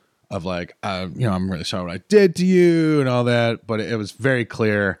email of like, I'm really sorry what I did to you and all that. But it was very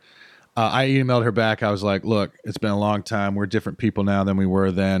clear. I emailed her back. I was like, look, it's been a long time. We're different people now than we were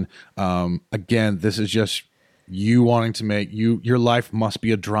then. Again, this is just you wanting to make your life must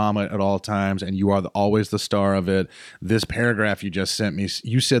be a drama at all times, and you are always the star of it. This paragraph you just sent me,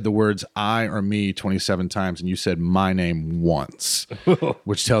 you said the words I or me 27 times, and you said my name once,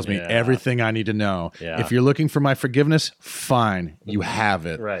 which tells me everything I need to know. Yeah. If you're looking for my forgiveness, fine, you have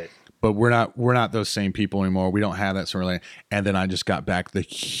it. Right. But we're not those same people anymore. We don't have that sort of thing. And then I just got back the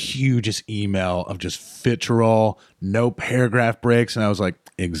hugest email of just vitriol, no paragraph breaks, and I was like,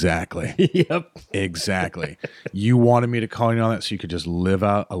 exactly. Yep. Exactly. You wanted me to call you on that so you could just live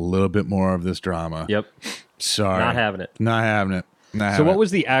out a little bit more of this drama. Yep. Sorry. Not having it. Not having it. So what was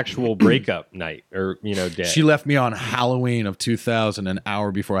the actual breakup night or, day? She left me on Halloween of 2000, an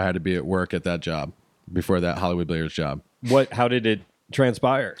hour before I had to be at work at that job, before that Hollywood Billiards job. How did it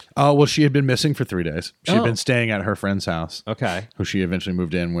transpire? Oh, well, she had been missing for 3 days. She had been staying at her friend's house. Okay. Who she eventually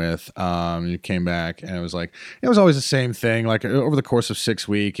moved in with. Came back, and it was always the same thing. Like over the course of 6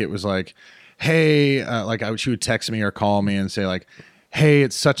 weeks, it was like, hey, she would text me or call me and say like, hey,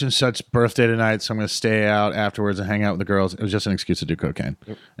 it's such and such birthday tonight, so I'm going to stay out afterwards and hang out with the girls. It was just an excuse to do cocaine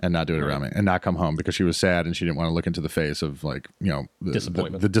and not do it around me and not come home because she was sad and she didn't want to look into the face of like,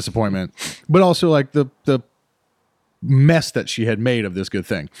 the disappointment, but also like the mess that she had made of this good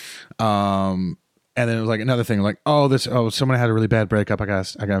thing. And then it was like another thing, like, someone had a really bad breakup. I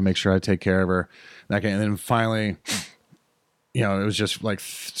gotta make sure I take care of her. And then finally, it was just like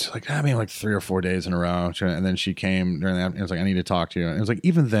 3 or 4 days in a row. And then she came during that. And it was like, I need to talk to you. And it was like,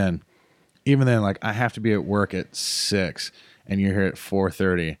 even then, like, I have to be at work at 6 and you're here at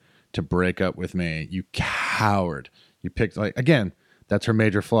 4:30 to break up with me. You coward. You picked, like, again, that's her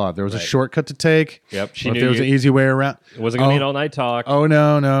major flaw. There was a shortcut to take. Yep. She knew there was an easy way around. It wasn't going to be an all-night talk. Oh,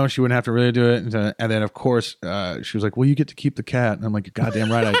 no. She wouldn't have to really do it. And then, of course, she was like, well, you get to keep the cat. And I'm like, you're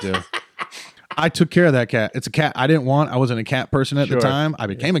goddamn right I do. I took care of that cat. It's a cat I didn't want. I wasn't a cat person at the time. I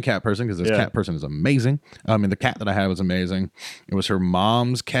became a cat person because this cat person is amazing. I mean, the cat that I had was amazing. It was her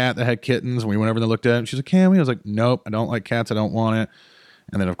mom's cat that had kittens. We went over and looked at it. She's like, can we? I was like, nope, I don't like cats. I don't want it.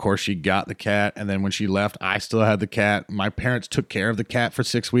 And then, of course, she got the cat. And then when she left, I still had the cat. My parents took care of the cat for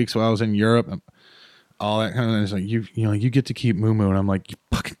 6 weeks while I was in Europe. All that kind of thing. It's like, you get to keep Moo Moo. And I'm like, you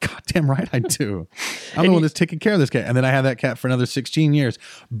fucking goddamn right I do. I'm the one that's taking care of this cat. And then I had that cat for another 16 years.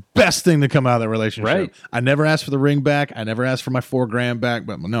 Best thing to come out of that relationship. Right. I never asked for the ring back. I never asked for my $4,000 back.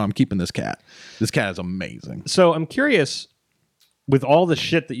 But no, I'm keeping this cat. This cat is amazing. So I'm curious, with all the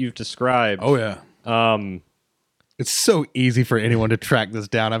shit that you've described. Oh, yeah. It's so easy for anyone to track this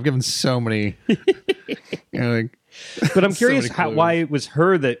down. I've given so many. But I'm curious why it was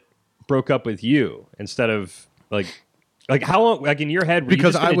her that broke up with you instead of like how long? Like in your head, were you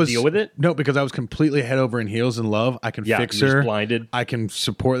just gonna deal with it? No, because I was completely head over and heels in love. I can fix her. Just blinded. I can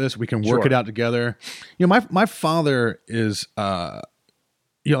support this. We can work it out together. My father is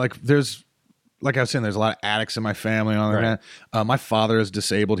there's. Like I was saying, there's a lot of addicts in my family. My father is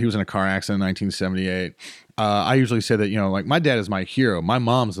disabled. He was in a car accident in 1978. I usually say that, like my dad is my hero. My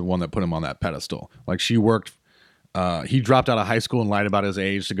mom's the one that put him on that pedestal. Like she worked, he dropped out of high school and lied about his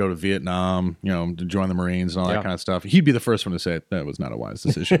age to go to Vietnam, to join the Marines and all that kind of stuff. He'd be the first one to say that was not a wise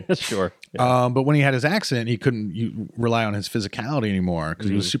decision. Sure. Yeah. But when he had his accident, he couldn't rely on his physicality anymore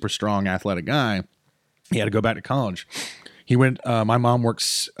because he was a super strong, athletic guy. He had to go back to college. He went, my mom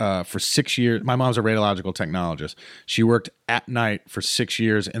works for 6 years. My mom's a radiological technologist. She worked at night for 6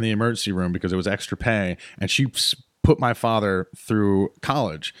 years in the emergency room because it was extra pay. And she put my father through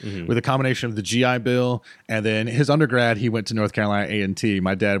college with a combination of the GI Bill. And then his undergrad, he went to North Carolina A&T.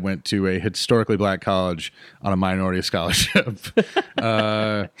 My dad went to a historically black college on a minority scholarship. It's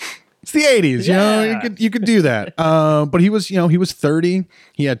the 80s, you could do that. But he was 30.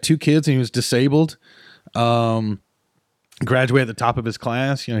 He had 2 kids and he was disabled. Graduated at the top of his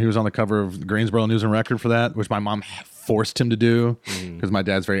class. He was on the cover of the Greensboro News and Record for that, which my mom forced him to do because my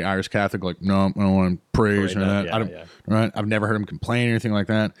dad's very Irish Catholic. Like, no, I don't want to praise or that. Right? I've never heard him complain or anything like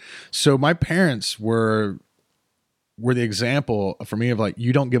that. So my parents were the example for me of like,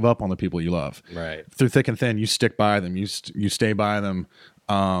 you don't give up on the people you love. Right. Through thick and thin, you stick by them. You stay by them.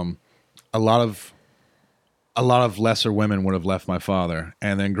 A lot of lesser women would have left my father.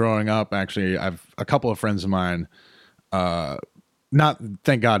 And then growing up, actually, I've a couple of friends of mine. Not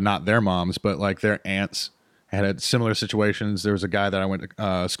thank God, not their moms, but like their aunts had similar situations. There was a guy that I went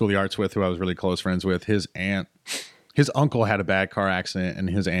to School of the Arts with who I was really close friends with. His uncle had a bad car accident and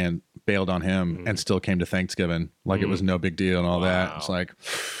his aunt bailed on him and still came to Thanksgiving like it was no big deal and all that. It's like,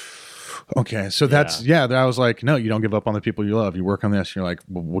 okay, so I was like, no, you don't give up on the people you love. You work on this. You're like,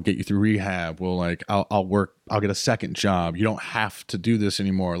 we'll get you through rehab. I'll get a second job. You don't have to do this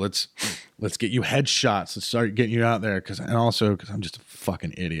anymore. Let's get you headshots. Let's start getting you out there. Because I'm just a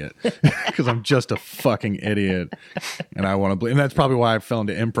fucking idiot. Because I'm just a fucking idiot. And I want to and that's probably why I fell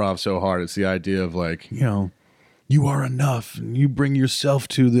into improv so hard. It's the idea of like, you are enough and you bring yourself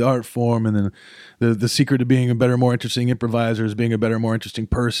to the art form. And then the secret to being a better, more interesting improviser is being a better, more interesting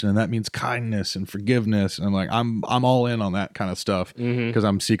person. And that means kindness and forgiveness. And I'm like, I'm all in on that kind of stuff because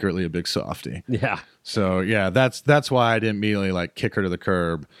I'm secretly a big softie. Yeah. So yeah, that's why I didn't immediately like kick her to the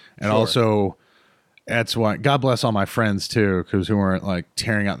curb. And also that's why, God bless all my friends too, who weren't like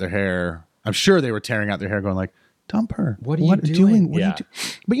tearing out their hair. I'm sure they were tearing out their hair going like, dump her. What are you doing? What are you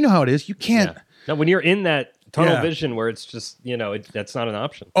But you know how it is. You can't. Yeah. No, when you're in that tunnel vision where it's just, that's not an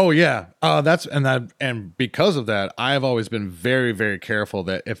option. Oh yeah. And because of that, I have always been very, very careful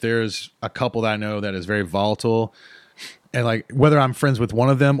that if there's a couple that I know that is very volatile and like whether I'm friends with one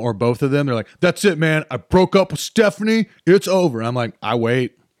of them or both of them, they're like, that's it, man. I broke up with Stephanie. It's over. I'm like, I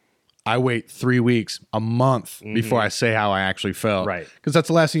wait 3 weeks, a month before I say how I actually felt. Right. Because that's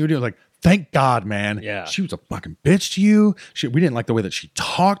the last thing you do. Like, thank God, man. Yeah. She was a fucking bitch to you. We didn't like the way that she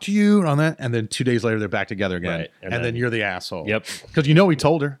talked to you on that. And then 2 days later, they're back together again. Right. And then you're the asshole. Yep. Because you know he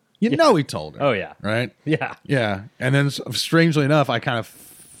told her. You know he told her. Oh, yeah. Right? Yeah. Yeah. And then strangely enough, I kind of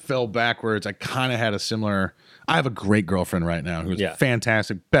fell backwards. I kind of had a similar. I have a great girlfriend right now who's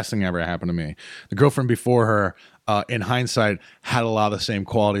fantastic. Best thing ever happened to me. The girlfriend before her, in hindsight, had a lot of the same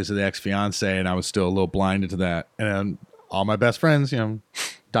qualities of the ex-fiance, and I was still a little blinded to that. And all my best friends,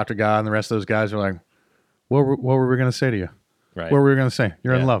 Dr. God and the rest of those guys are like, what were we going to say to you? Right. What were we going to say?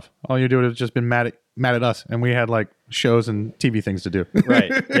 You're in love. All you do is just been mad at us, and we had like shows and TV things to do.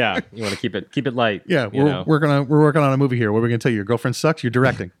 Right. Yeah. You want to keep it light. Yeah. We're working on a movie here. What are we going to tell you? Your girlfriend sucks. You're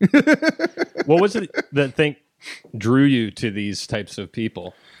directing. What was it that drew you to these types of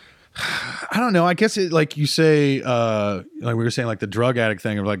people? I don't know. I guess it, like you say, like we were saying, like the drug addict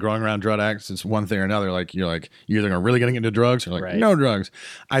thing of like growing around drug addicts. It's one thing or another. Like you're either really getting into drugs or like no drugs.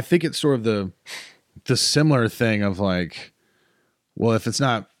 I think it's sort of the similar thing of like, well, if it's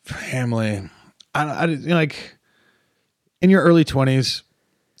not family, I like in your early 20s.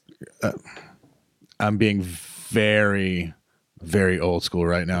 I'm being very, very old school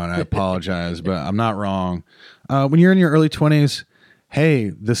right now, and I apologize, but I'm not wrong. When you're in your early 20s, hey,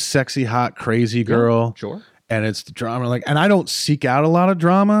 the sexy, hot, crazy girl. Yeah, sure. And it's the drama. And I don't seek out a lot of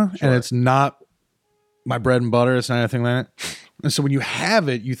drama, and it's not my bread and butter. It's not anything like that. And so when you have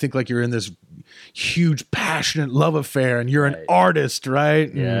it, you think like you're in this huge, passionate love affair, and you're an artist,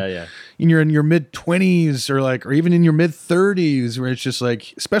 right? Yeah. And you're in your mid-20s or even in your mid-30s, where it's just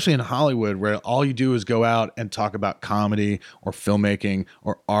like, especially in Hollywood, where all you do is go out and talk about comedy or filmmaking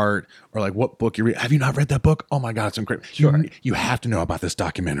or art or like what book you read. Have you not read that book? Oh my God, it's so great. Sure. You have to know about this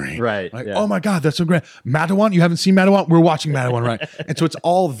documentary. Right. Like, oh my God, that's so great. Madawan, you haven't seen Madawan? We're watching Madawan, right? And so it's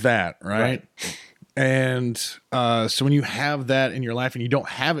all that, right? And so when you have that in your life and you don't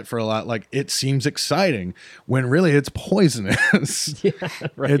have it for a lot, like it seems exciting when really it's poisonous.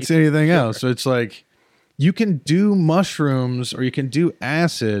 It's anything else. So it's like you can do mushrooms or you can do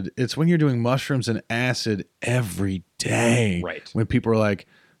acid. It's when you're doing mushrooms and acid every day. Right. When people are like,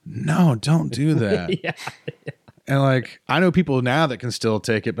 no, don't do that. And like, I know people now that can still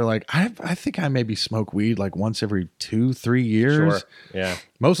take it, but like, I think I maybe smoke weed like once every 2-3 years. Sure. Yeah.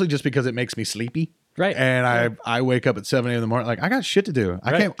 Mostly just because it makes me sleepy. Right. And I wake up at 7 a.m. in the morning. Like I got shit to do.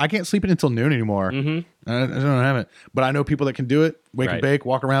 I can't sleep until noon anymore. Mm-hmm. I don't have it, but I know people that can do it. Wake and bake,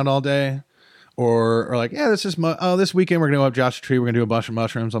 walk around all day, or like, yeah, this weekend we're gonna go up Joshua Tree. We're gonna do a bunch of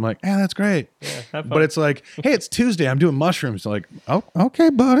mushrooms. I'm like, yeah, that's great. Yeah, have fun. But it's like, hey, it's Tuesday. I'm doing mushrooms. So like, oh, okay,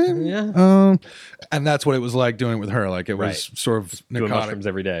 buddy. Yeah. And that's what it was like doing it with her. Like it was sort of doing mushrooms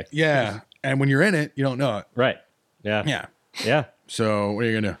every day. Yeah. And when you're in it, you don't know it. Right. Yeah. Yeah. Yeah. So what are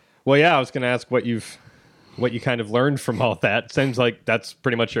you gonna do? Well, yeah, I was going to ask what you kind of learned from all that. Seems like that's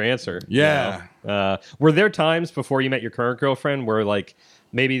pretty much your answer. Yeah. Were there times before you met your current girlfriend where like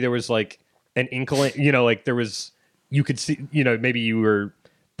maybe there was like an inkling, like there was, you could see, maybe you were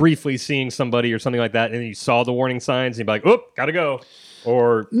briefly seeing somebody or something like that, and then you saw the warning signs and you'd be like, "Oop, gotta go."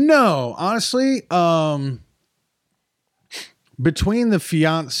 Or no, honestly, between the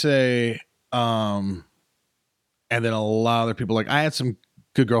fiance, and then a lot of other people, like I had some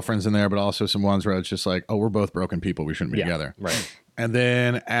good girlfriends in there, but also some ones where it's just like, oh, we're both broken people. We shouldn't be together. Right. And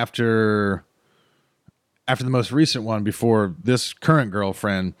then after the most recent one, before this current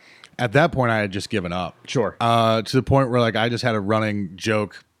girlfriend, at that point I had just given up. Sure. To the point where like I just had a running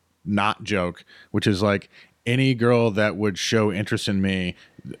joke, which is like any girl that would show interest in me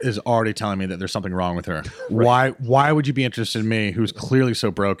is already telling me that there's something wrong with her. Right. Why would you be interested in me, who's clearly so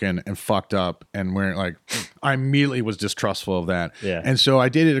broken and fucked up? And we're like, I immediately was distrustful of that. Yeah. And so I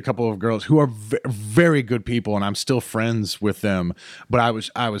dated a couple of girls who are very good people, and I'm still friends with them. But I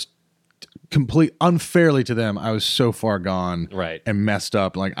was complete unfairly to them. I was so far gone, right, and messed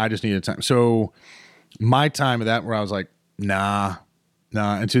up. Like I just needed time. So my time of that, where I was like, nah,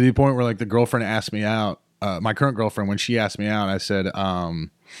 and to the point where like the girlfriend asked me out. My current girlfriend, when she asked me out, I said,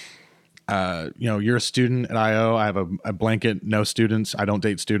 you're a student at IO. I have a blanket, no students. I don't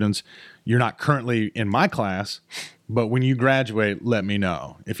date students. You're not currently in my class, but when you graduate, let me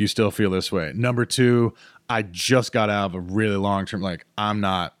know if you still feel this way. Number 2, I just got out of a really long-term, like I'm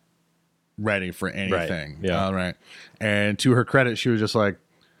not ready for anything. Right. Yeah. All right. And to her credit, she was just like,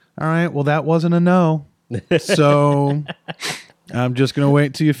 all right, well, that wasn't a no. So I'm just gonna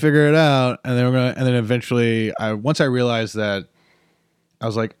wait till you figure it out, and then eventually, once I realized that, I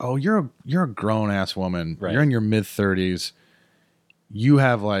was like, oh, you're a grown ass woman. Right. You're in your mid-30s. You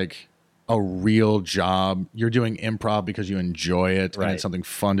have like a real job. You're doing improv because you enjoy it, and it's something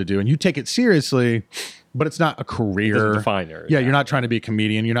fun to do, and you take it seriously. but it's not a career. Doesn't define her. Yeah, you're not trying to be a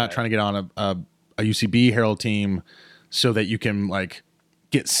comedian. You're not trying to get on a UCB Herald team so that you can like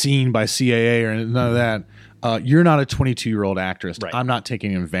get seen by CAA or none of that. You're not a 22-year-old actress. Right. I'm not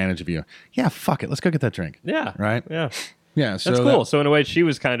taking advantage of you. Yeah, fuck it. Let's go get that drink. Yeah. Right? Yeah. Yeah. So That's cool. So in a way, she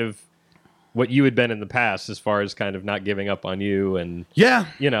was kind of what you had been in the past as far as kind of not giving up on you and, yeah.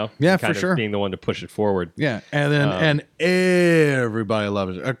 Yeah, for kind of sure. being the one to push it forward. Yeah. And then and everybody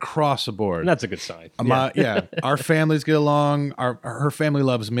loves it across the board. And that's a good sign. Yeah. Our families get along. Her family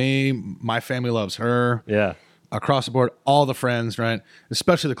loves me. My family loves her. Yeah. Across the board, all the friends, right?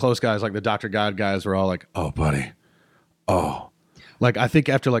 Especially the close guys, like the Dr. God guys, were all like, "Oh, buddy, oh." Like I think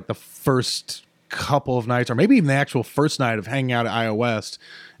after like the first couple of nights, or maybe even the actual first night of hanging out at IO West,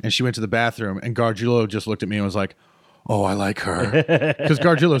 and she went to the bathroom, and Gargiulo just looked at me and was like, "Oh, I like her," because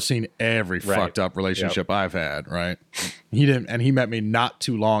Gargiulo's seen every Right. fucked up relationship I've had, right? He didn't, and he met me not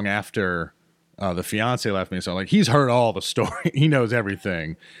too long after the fiance left me, so like he's heard all the story, he knows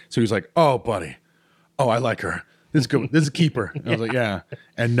everything, so he's like, "Oh, buddy, oh, I like her. This is good. This is a keeper." I was like, "Yeah,"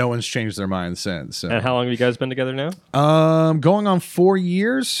 and no one's changed their mind since. So. And how long have you guys been together now? Going on 4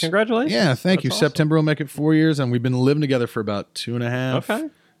 years. Congratulations. Yeah, thank you. That's awesome. September will make it 4 years, and we've been living together for about 2.5. Okay.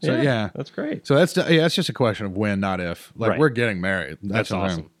 So yeah, That's great. so that's just a question of when, not if. Like Right. we're getting married. That's That's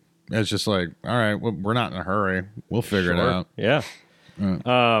awesome. It's just like, all right, well, we're not in a hurry. We'll figure it Sure. out. Yeah.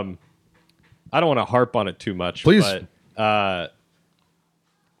 I don't want to harp on it too much. Please. But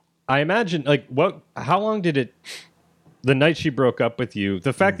I imagine, like, how long did it, the night she broke up with you,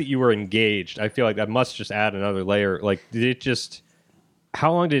 the fact that you were engaged, I feel like that must just add another layer. Like,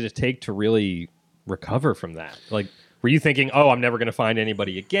 how long did it take to really recover from that? Like, were you thinking, oh, I'm never going to find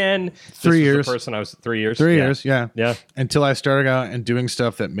anybody again? 3 This was years. The person I was 3 years. 3 Yeah. years, yeah. Yeah. Until I started out and doing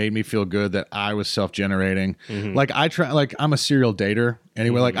stuff that made me feel good, that I was self-generating. Mm-hmm. Like I'm a serial dater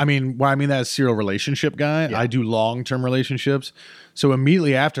anyway. Like, I mean, why I mean that is serial relationship guy. Yeah. I do long-term relationships. So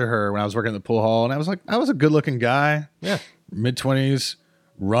immediately after her, when I was working at the pool hall, and I was a good-looking guy. Yeah. Mid-20s,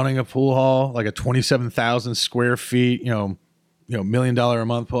 running a pool hall, like a 27,000 square feet, $1 million a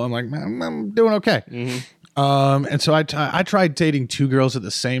month pool. I'm like, man, I'm doing okay. Mm-hmm. And so I tried dating 2 girls at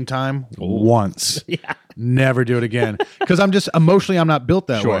the same time once. Yeah. Never do it again. Because I'm just emotionally, I'm not built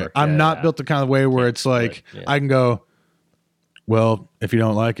that Sure. way. I'm Yeah, not yeah. built the kind of way where it's like, Yeah. I can go, well, if you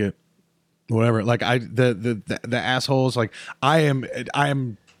don't like it, whatever. Like the assholes, like I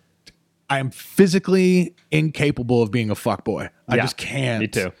am physically incapable of being a fuckboy. I Yeah. just can't. Me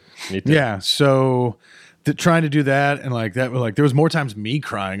too. Yeah. So trying to do that and like that, like there was more times me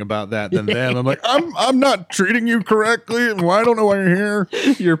crying about that than them. I'm like, I'm not treating you correctly. Well, I don't know why you're here.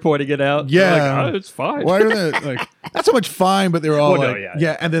 You're pointing it out. Yeah. You're like, oh, it's fine. Why are they like? Not so much fine, but they were all Well, no, like,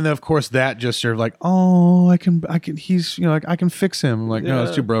 yeah. And then of course that just sort of like, oh, I can. He's like I can fix him. I'm like, no, it's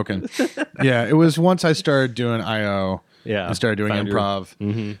Yeah. too broken. Yeah. It was once I started doing IO. Yeah. I started doing Found your-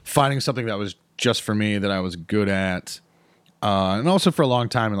 improv, finding something that was just for me that I was good at, and also for a long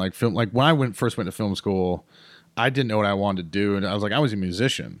time in like film. Like when I first went to film school, I didn't know what I wanted to do, and I was like, I was a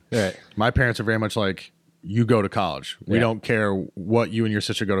musician. Right. My parents are very much like, you go to college. We Yeah. don't care what you and your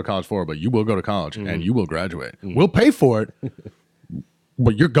sister go to college for, but you will go to college and you will graduate. Mm-hmm. We'll pay for it,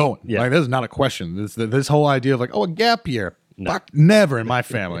 but you're going. Yeah. Like, this is not a question. This whole idea of like, oh, a gap year. Fuck, never in my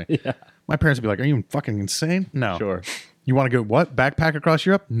family. My parents would be like, are you fucking insane? No. Sure. You want to go what? Backpack across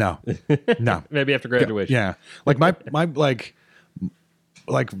Europe? No. No. Maybe after graduation. Yeah. Like my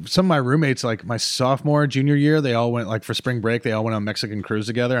like some of my roommates, like my sophomore, junior year, they all went like for spring break, they all went on a Mexican cruise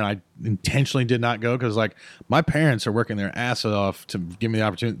together. And I intentionally did not go because like my parents are working their ass off to give me the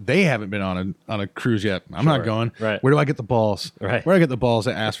opportunity. They haven't been on a cruise yet. I'm not Sure. going. Right. Where do I get the balls? Right. Where do I get the balls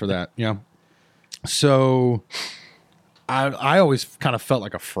to ask for that? You know? So I always kind of felt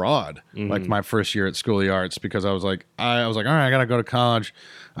like a fraud, like my first year at School of the Arts, because I was like, all right, I gotta go to college.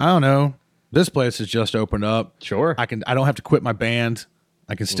 I don't know. This place has just opened up. Sure. I don't have to quit my band.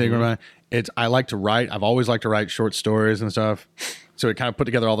 I can stay with my. I like to write. I've always liked to write short stories and stuff. So it kind of put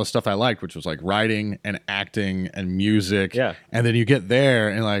together all the stuff I liked, which was like writing and acting and music. Yeah. And then you get there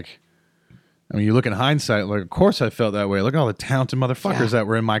and like, I mean, you look in hindsight, like, of course I felt that way. Look at all the talented motherfuckers that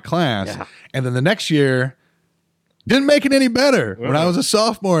were in my class. Yeah. And then the next year, didn't make it any better. When I was a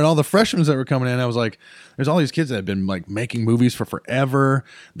sophomore and all the freshmen that were coming in, I was like, there's all these kids that have been like making movies for forever.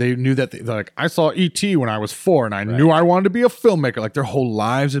 They knew that they're like, I saw E.T. when I was 4 and I knew I wanted to be a filmmaker. Like their whole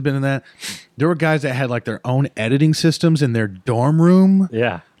lives had been in that. There were guys that had like their own editing systems in their dorm room.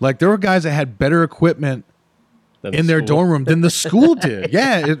 Yeah. Like there were guys that had better equipment Then in their school. dorm room than the school did.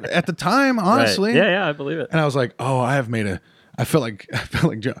 Yeah. At the time, Right. honestly. Yeah, I believe it. And I was like, oh, I've made I felt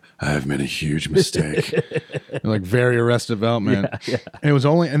like I've made a huge mistake. Like very Arrested Development. Yeah. And it was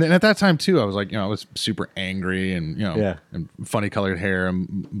only, and then at that time too, I was like, I was super angry and Yeah. and funny colored hair and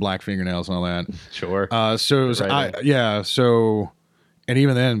black fingernails and all that. Sure. So it was, Right. So, and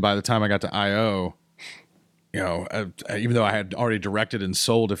even then, by the time I got to IO, even though I had already directed and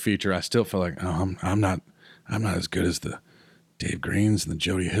sold a feature, I still felt like, I'm not as good as the Dave Greens and the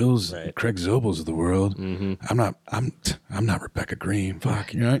Jody Hills, Right. and Craig Zobels of the world. Mm-hmm. I'm not Rebecca Green.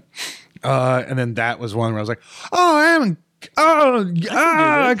 Fuck, and then that was one where I was like,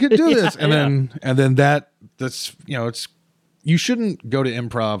 I could do this. And then that's it's you shouldn't go to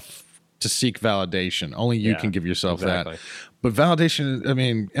improv to seek validation. Only you can give yourself exactly. that. But validation, I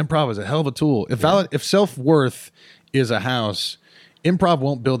mean, improv is a hell of a tool. If self-worth is a house, improv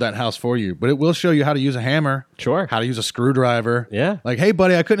won't build that house for you, but it will show you how to use a hammer. Sure. How to use a screwdriver. Yeah. Like, hey,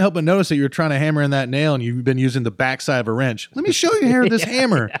 buddy, I couldn't help but notice that you were trying to hammer in that nail and you've been using the backside of a wrench. Let me show you here this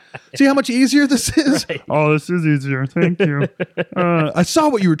hammer. See how much easier this is? Right. Oh, this is easier. Thank you. I saw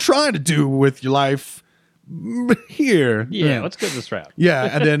what you were trying to do with your life here. Yeah, let's go this route. Yeah,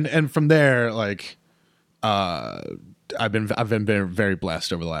 and from there, like, I've been very, very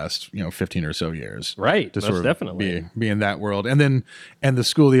blessed over the last 15 or so years, Right. to Most sort of definitely. be in that world, and the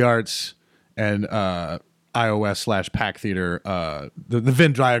School of the Arts and iOS/Pack Theater. The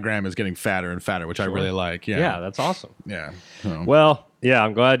Venn diagram is getting fatter and fatter, which I really like. Yeah, that's awesome. Yeah. So, Well, yeah,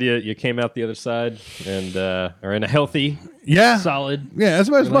 I'm glad you came out the other side and are in a healthy, solid. Yeah, as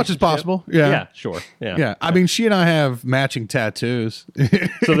much as relationship. possible. Yeah. Yeah, sure. Yeah. Yeah. I mean, she and I have matching tattoos.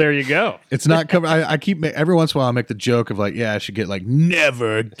 So there you go. It's not covered. I keep every once in a while I make the joke of like, I should get like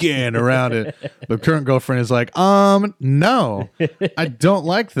never again around it. But current girlfriend is like, no, I don't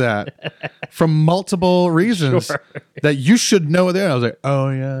like that from multiple reasons that you should know there. I was like, oh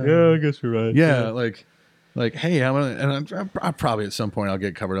yeah, I guess you're right. yeah, like, hey, I'm probably at some point I'll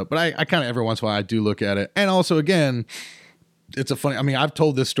get covered up, but I kind of every once in a while I do look at it, and also again, it's a funny. I mean, I've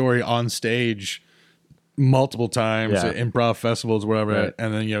told this story on stage multiple times at improv festivals, whatever, Right.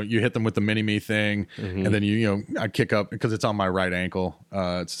 and then you hit them with the mini me thing, and then I kick up because it's on my right ankle.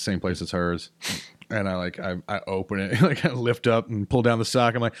 It's the same place as hers. And I open it, like I lift up and pull down the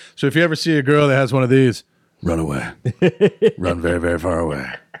sock. I'm like, so if you ever see a girl that has one of these, run away, run very, very far away.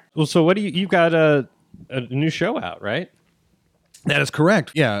 Well, so what do you got a new show out, right? That is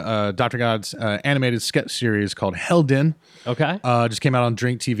correct. Yeah, Dr. God's animated sketch series called Heldin Okay. just came out on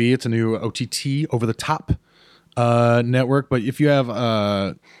Drink TV. It's a new OTT over the top network. But if you have,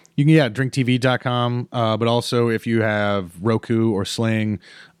 you can drinktv.com. But also if you have Roku or Sling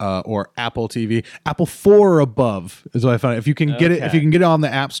or Apple TV, Apple 4 or above is what I found. If you can get it, if you can get it on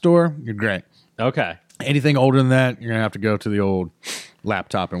the App Store, you're great. Okay. Anything older than that, you're gonna have to go to the old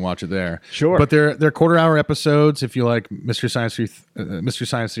laptop and watch it there. Sure. But they're quarter-hour episodes. If you like Mystery Science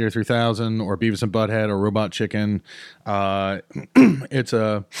Theater 3000 or Beavis and Butthead or Robot Chicken, it's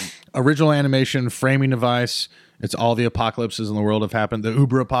a original animation framing device. It's all the apocalypses in the world have happened. The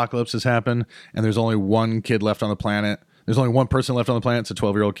Uber apocalypse has happened, and there's only one kid left on the planet. There's only one person left on the planet. It's a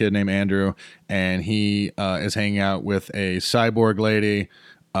 12-year-old kid named Andrew, and he is hanging out with a cyborg lady,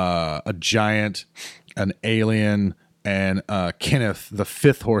 a giant, an alien, and Kenneth, the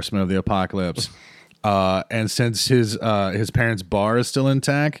fifth horseman of the apocalypse. And since his parents' bar is still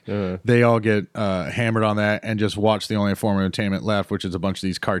intact, they all get hammered on that and just watch the only form of entertainment left, which is a bunch of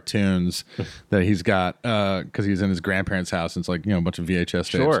these cartoons that he's got because he's in his grandparents' house. And it's like a bunch of VHS tapes.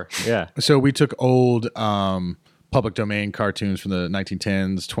 Sure. Yeah. So we took old public domain cartoons from the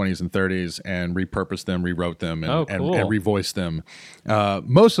 1910s, 20s, and 30s and repurposed them, rewrote them, and, cool. and revoiced them.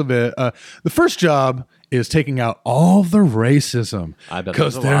 Most of it, the first job is taking out all the racism I bet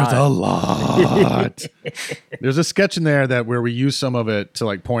because there's a lot. There's a sketch in there where we use some of it to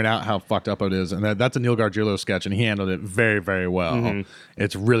like point out how fucked up it is, and that's a Neil Gargiulo sketch, and he handled it very, very well.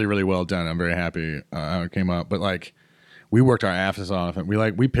 It's really, really well done. I'm very happy how it came out, but like. We worked our asses off, and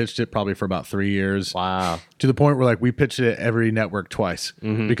we pitched it probably for about 3 years. Wow. To the point where like we pitched it every network twice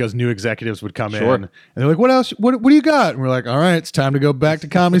because new executives would come Sure. in and they're like, "What else? What do you got?" And we're like, "All right, it's time to go back to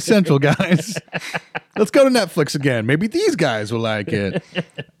Comedy Central, guys. Let's go to Netflix again. Maybe these guys will like it."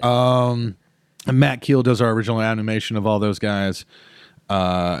 And Matt Keel does our original animation of all those guys,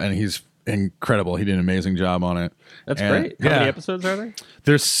 and he's incredible. He did an amazing job on it. That's And, great. How many episodes are there?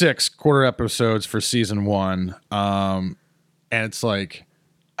 There's 6 quarter episodes for season 1. And it's like,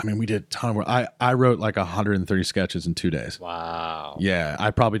 I mean, we did a ton of work. I wrote like 130 sketches in 2 days. Wow. Yeah,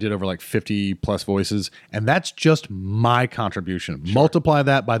 I probably did over like 50 plus voices, and that's just my contribution. Multiply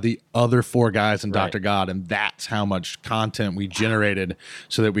that by the other 4 guys in Dr. God, and that's how much content we generated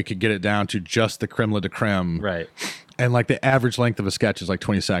so that we could get it down to just the creme de creme. Right. And like the average length of a sketch is like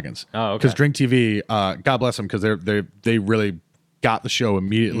 20 seconds. Oh, okay. Because Drink TV, God bless them, because they really got the show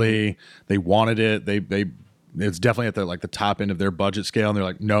immediately. They wanted it. It's definitely at the top end of their budget scale, and they're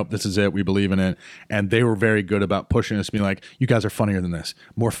like, nope, this is it. We believe in it, and they were very good about pushing us, being like, you guys are funnier than this,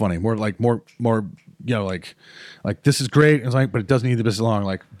 more funny, more like this is great. And it's like, but it doesn't need to be this long.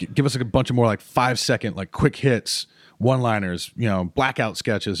 Like, give us a bunch of more like 5-second like quick hits, one-liners, blackout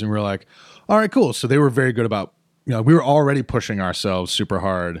sketches, and we're like, all right, cool. So they were very good about, we were already pushing ourselves super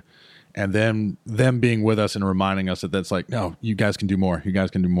hard. And then them being with us and reminding us that that's like, no, you guys can do more. You guys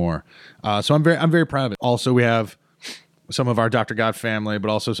can do more. So I'm very proud of it. Also, we have some of our Dr. God family, but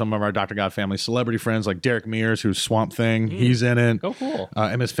also some of our Dr. God family celebrity friends like Derek Mears, who's Swamp Thing. He's in it. Oh, cool.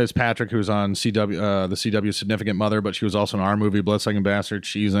 Ms. Fitzpatrick, who's on CW, the CW Significant Mother, but she was also in our movie Bloodsucking Bastard.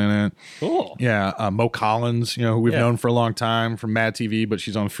 She's in it. Cool. Yeah. Mo Collins, who we've known for a long time from Mad TV, but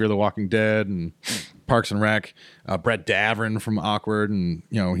she's on Fear the Walking Dead and Parks and Rec. Brett Davern from Awkward, and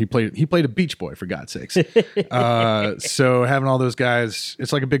he played a Beach Boy, for God's sakes. So having all those guys,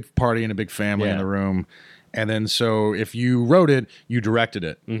 it's like a big party and a big family in the room. And then so if you wrote it, you directed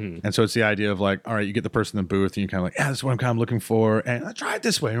it. And so it's the idea of like, all right, you get the person in the booth and you kind of like, yeah, this is what I'm kind of looking for, and I try it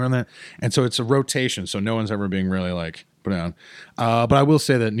this way and run that. And so it's a rotation, so no one's ever being really like put down. But I will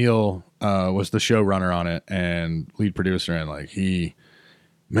say that Neil was the showrunner on it and lead producer, and like he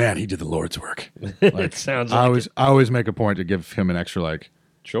did the Lord's work. Like, It sounds like I always make a point to give him an extra like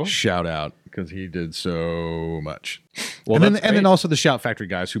Sure. shout out because he did so much. Well, and that's then great. also the Shout Factory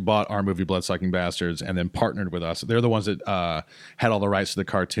guys who bought our movie Bloodsucking Bastards and then partnered with us. They're the ones that had all the rights to the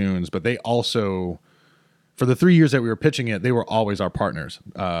cartoons, but they also, for the 3 years that we were pitching it, they were always our partners.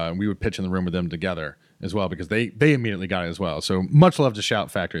 We would pitch in the room with them together as well because they immediately got it as well. So much love to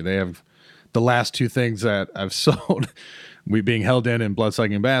Shout Factory. They have the last 2 things that I've sold, we being Held In and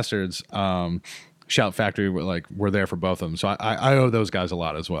Bloodsucking Bastards. Shout Factory were there for both of them, so I owe those guys a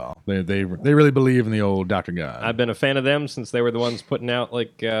lot as well. They really believe in the old Dr. God. I've been a fan of them since they were the ones putting out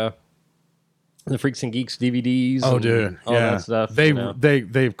like the Freaks and Geeks DVDs. Oh, and dude, all that stuff.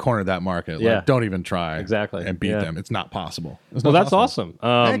 They've cornered that market. Yeah. Like, don't even try Exactly. and beat Yeah. them. It's not possible. It's Well, not that's possible.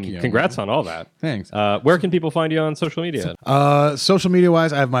 awesome. Thank you. Congrats on all that. Thanks. Where can people find you on social media? Social media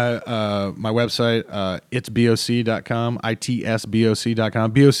wise, I have my website, itsboc.com,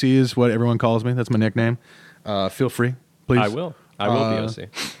 itsboc.com. BOC is what everyone calls me. That's my nickname. Feel free, please. I will BOC.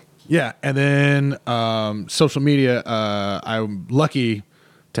 Yeah, and then social media, I'm lucky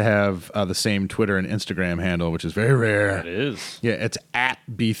to have the same Twitter and Instagram handle, which is very rare. It is. Yeah, it's at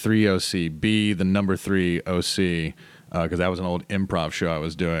B3OC, B the number 3 OC, because that was an old improv show I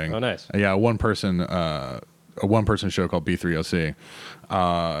was doing. Oh, nice. Yeah, a one person show called B3OC.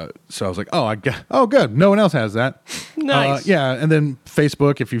 So I was like, oh, good. No one else has that. Nice. Yeah, and then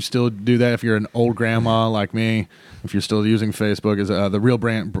Facebook, if you still do that, if you're an old grandma like me, if you're still using Facebook, is the real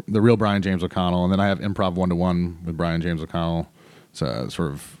Brian James O'Connell, and then I have Improv 1-to-1 with Brian James O'Connell. So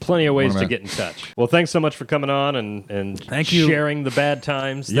sort of Plenty of ways one to of my- get in touch. Well, thanks so much for coming on and Thank you. sharing the bad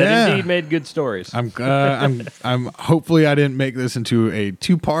times that Yeah. indeed made good stories. I'm hopefully I didn't make this into a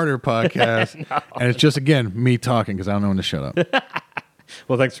 2-parter podcast, and it's just again me talking because I don't know when to shut up.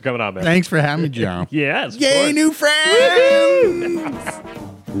 Well, thanks for coming on, man. Thanks for having me, John. Yes. of Yay, course. new friends!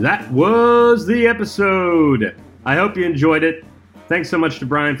 That was the episode. I hope you enjoyed it. Thanks so much to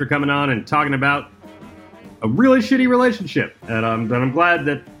Brian for coming on and talking about a really shitty relationship. And I'm glad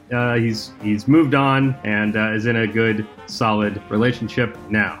that he's moved on and is in a good, solid relationship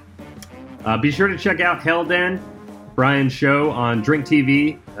now. Be sure to check out Held In, Brian's show on Drink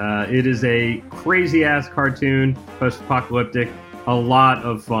TV. It is a crazy-ass cartoon, post-apocalyptic, a lot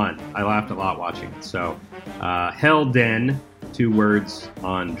of fun. I laughed a lot watching it. So, Held In, 2 words,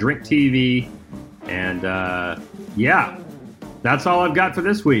 on Drink TV. And, yeah, that's all I've got for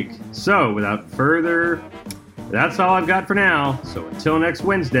this week. So, that's all I've got for now. So, until next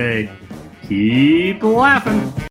Wednesday, keep laughing.